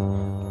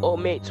 Oh,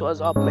 mates,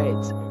 what's up,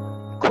 mates?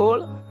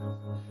 Cool?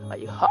 Are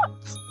you hot?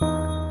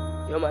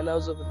 Yo, man,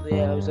 how's over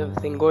there? How's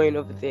everything going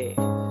over there?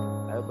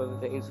 I hope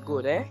everything's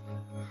good, eh?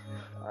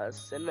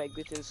 Send my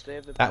greetings to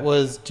everybody. That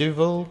was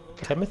Duval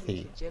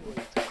Timothy.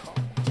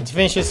 And to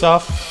finish us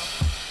off,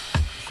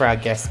 for our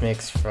guest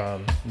mix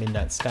from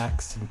Midnight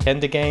Stacks and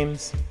Tender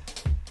Games,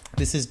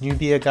 this is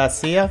Nubia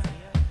Garcia.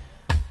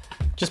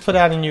 Just put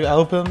out a new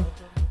album,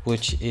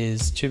 which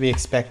is to be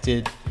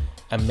expected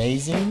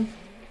amazing.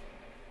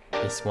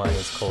 This one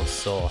is called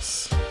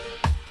Sauce.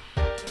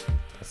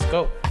 Let's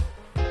go.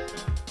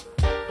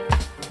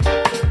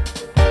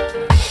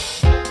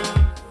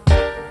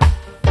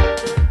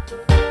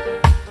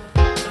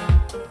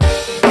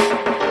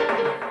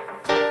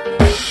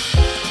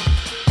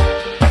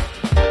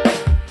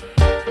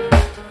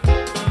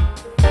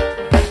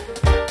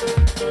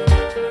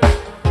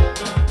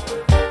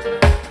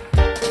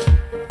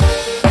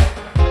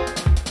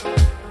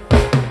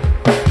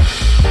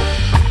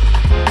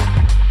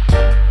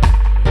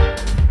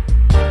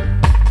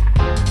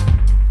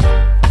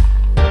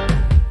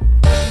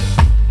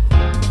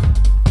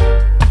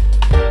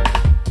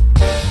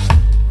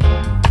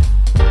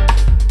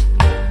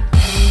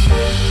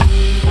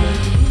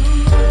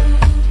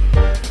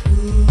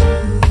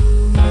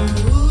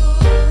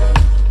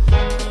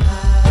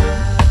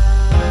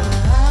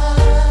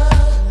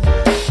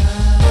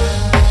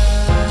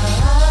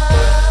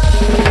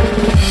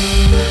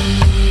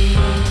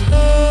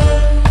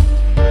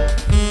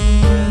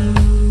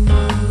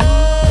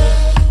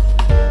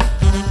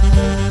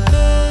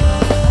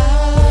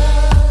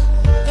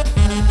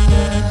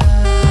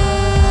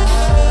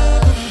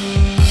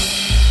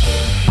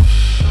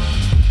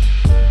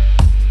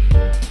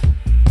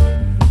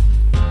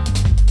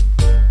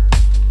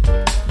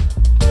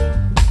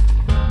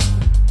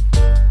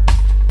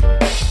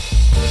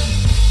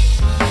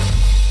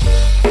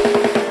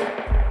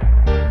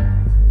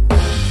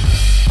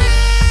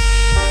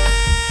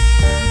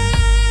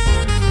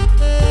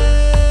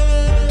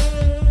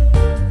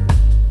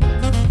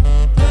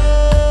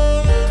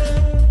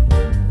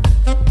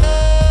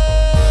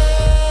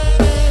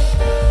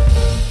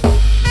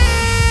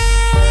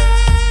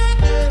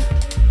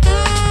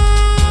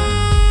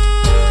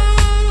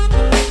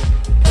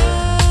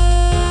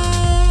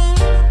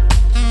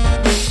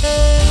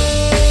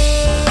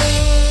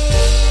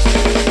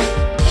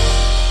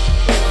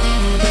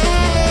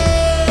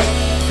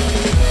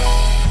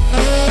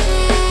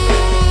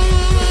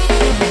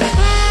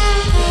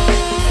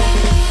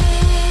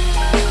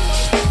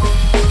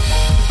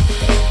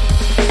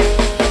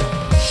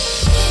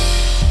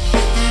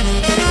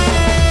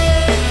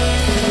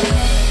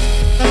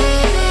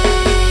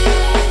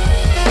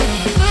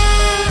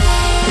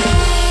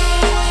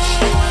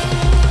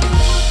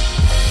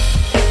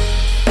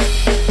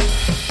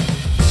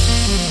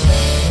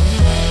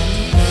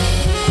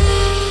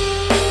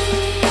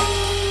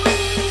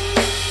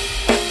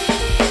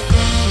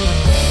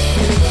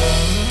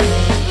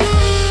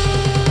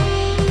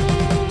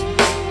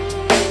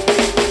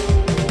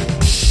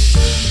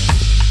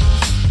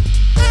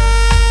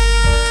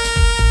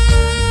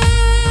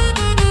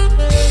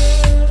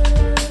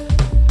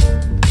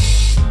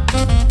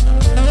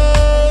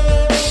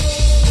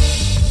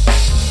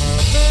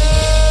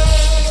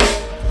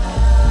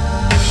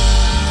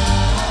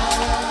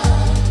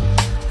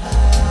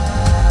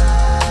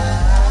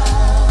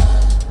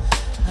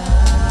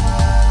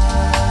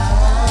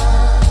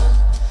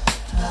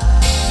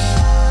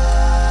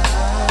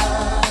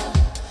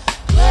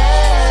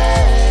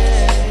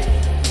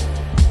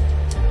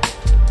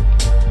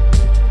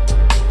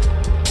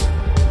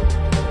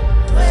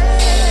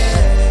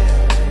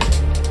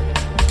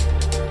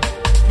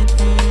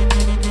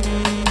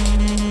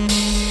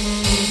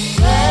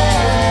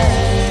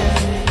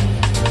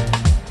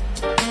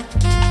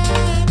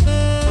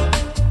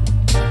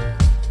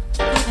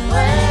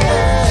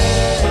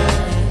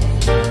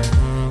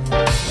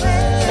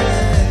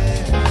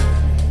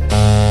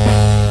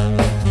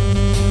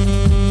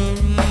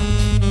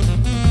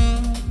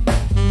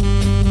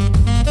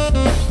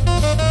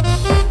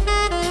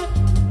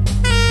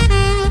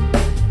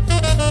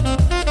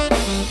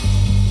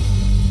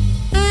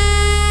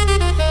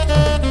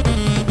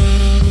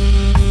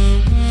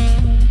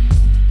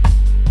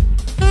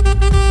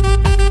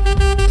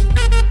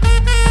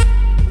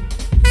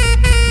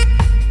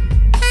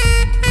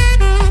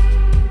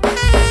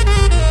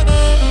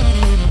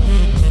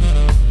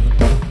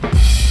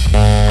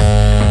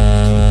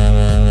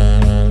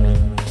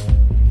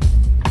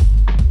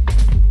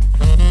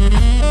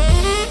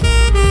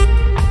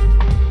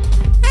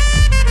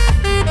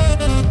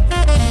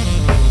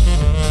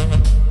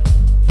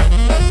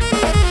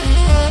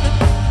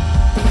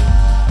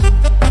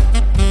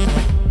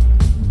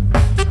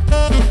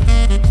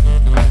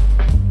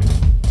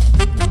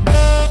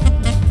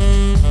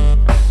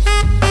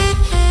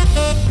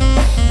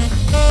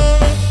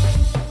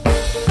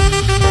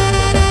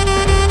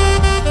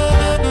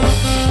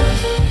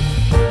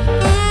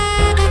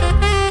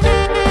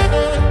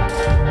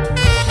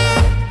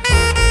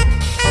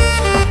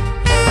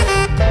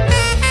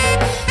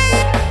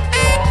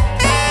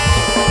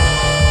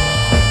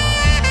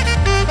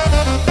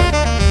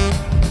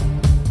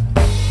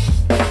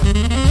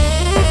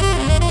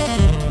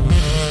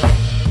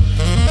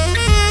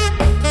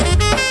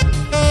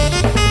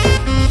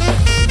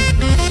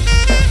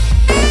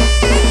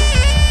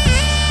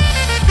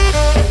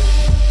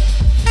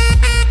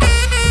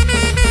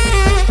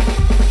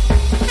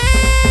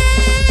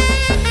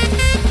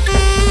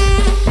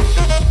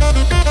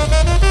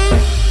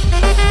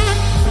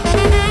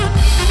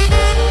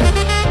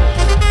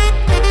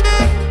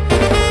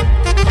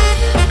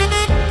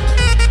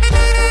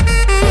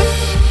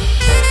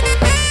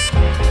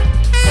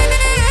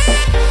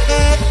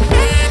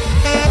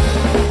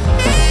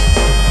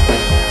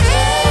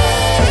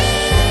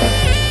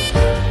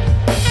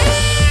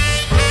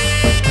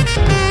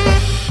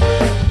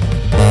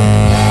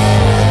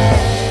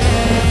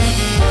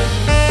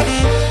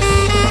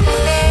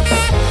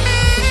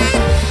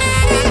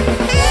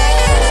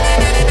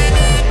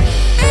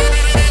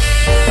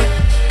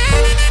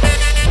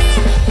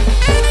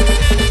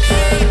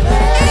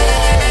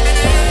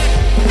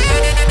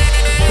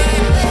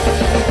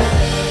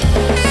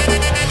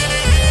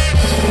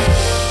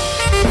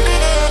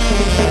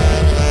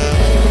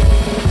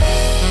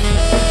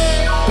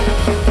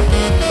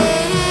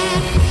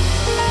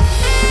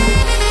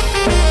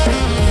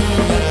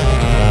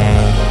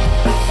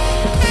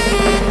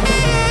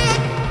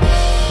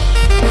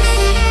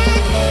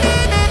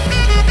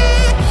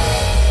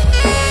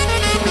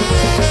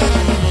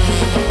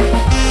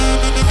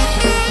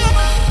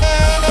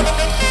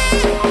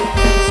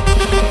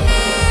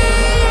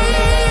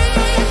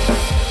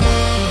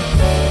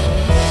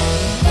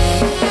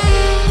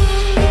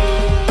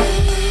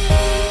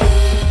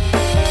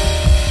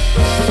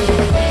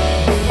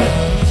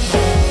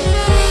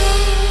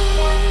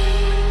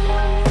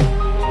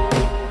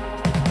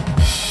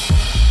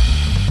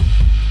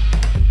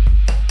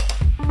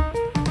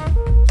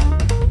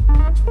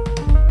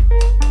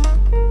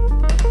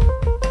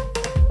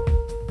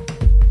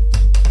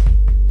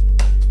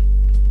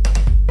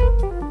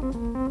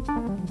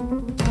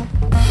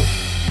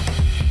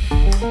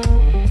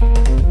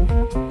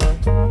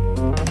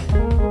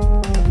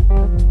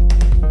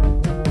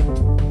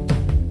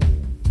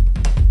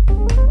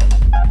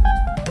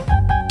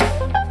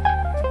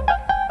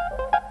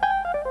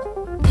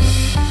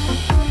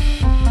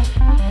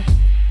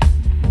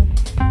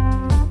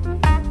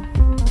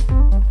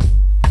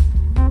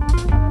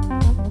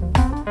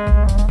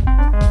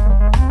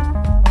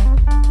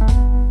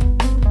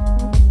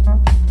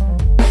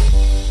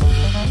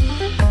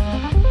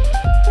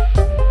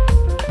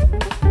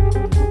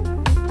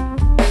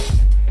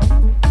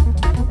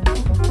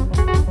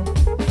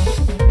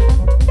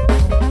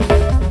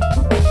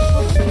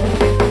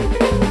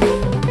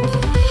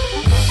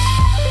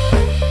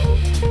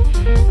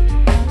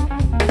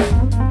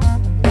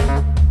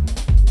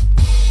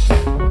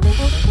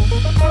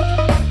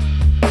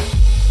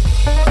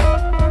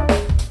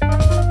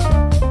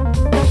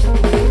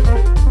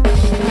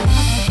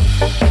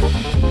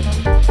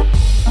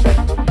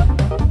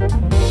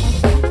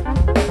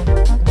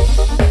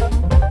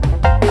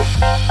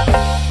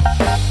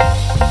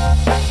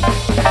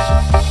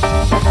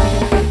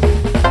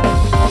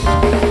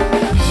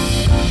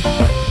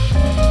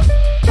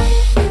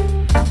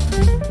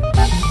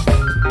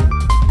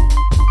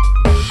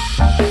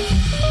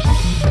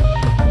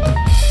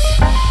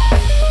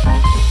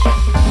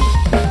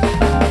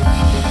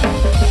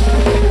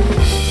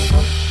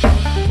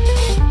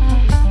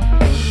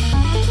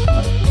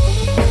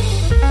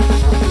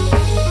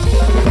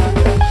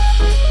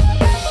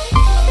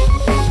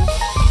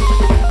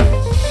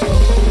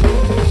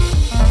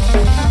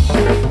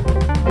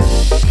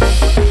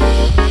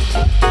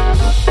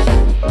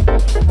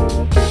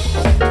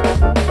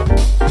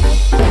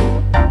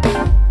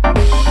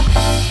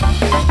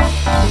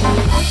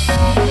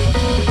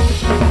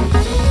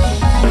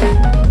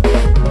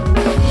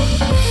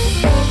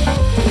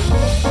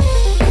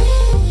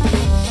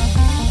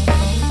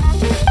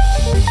 Bye.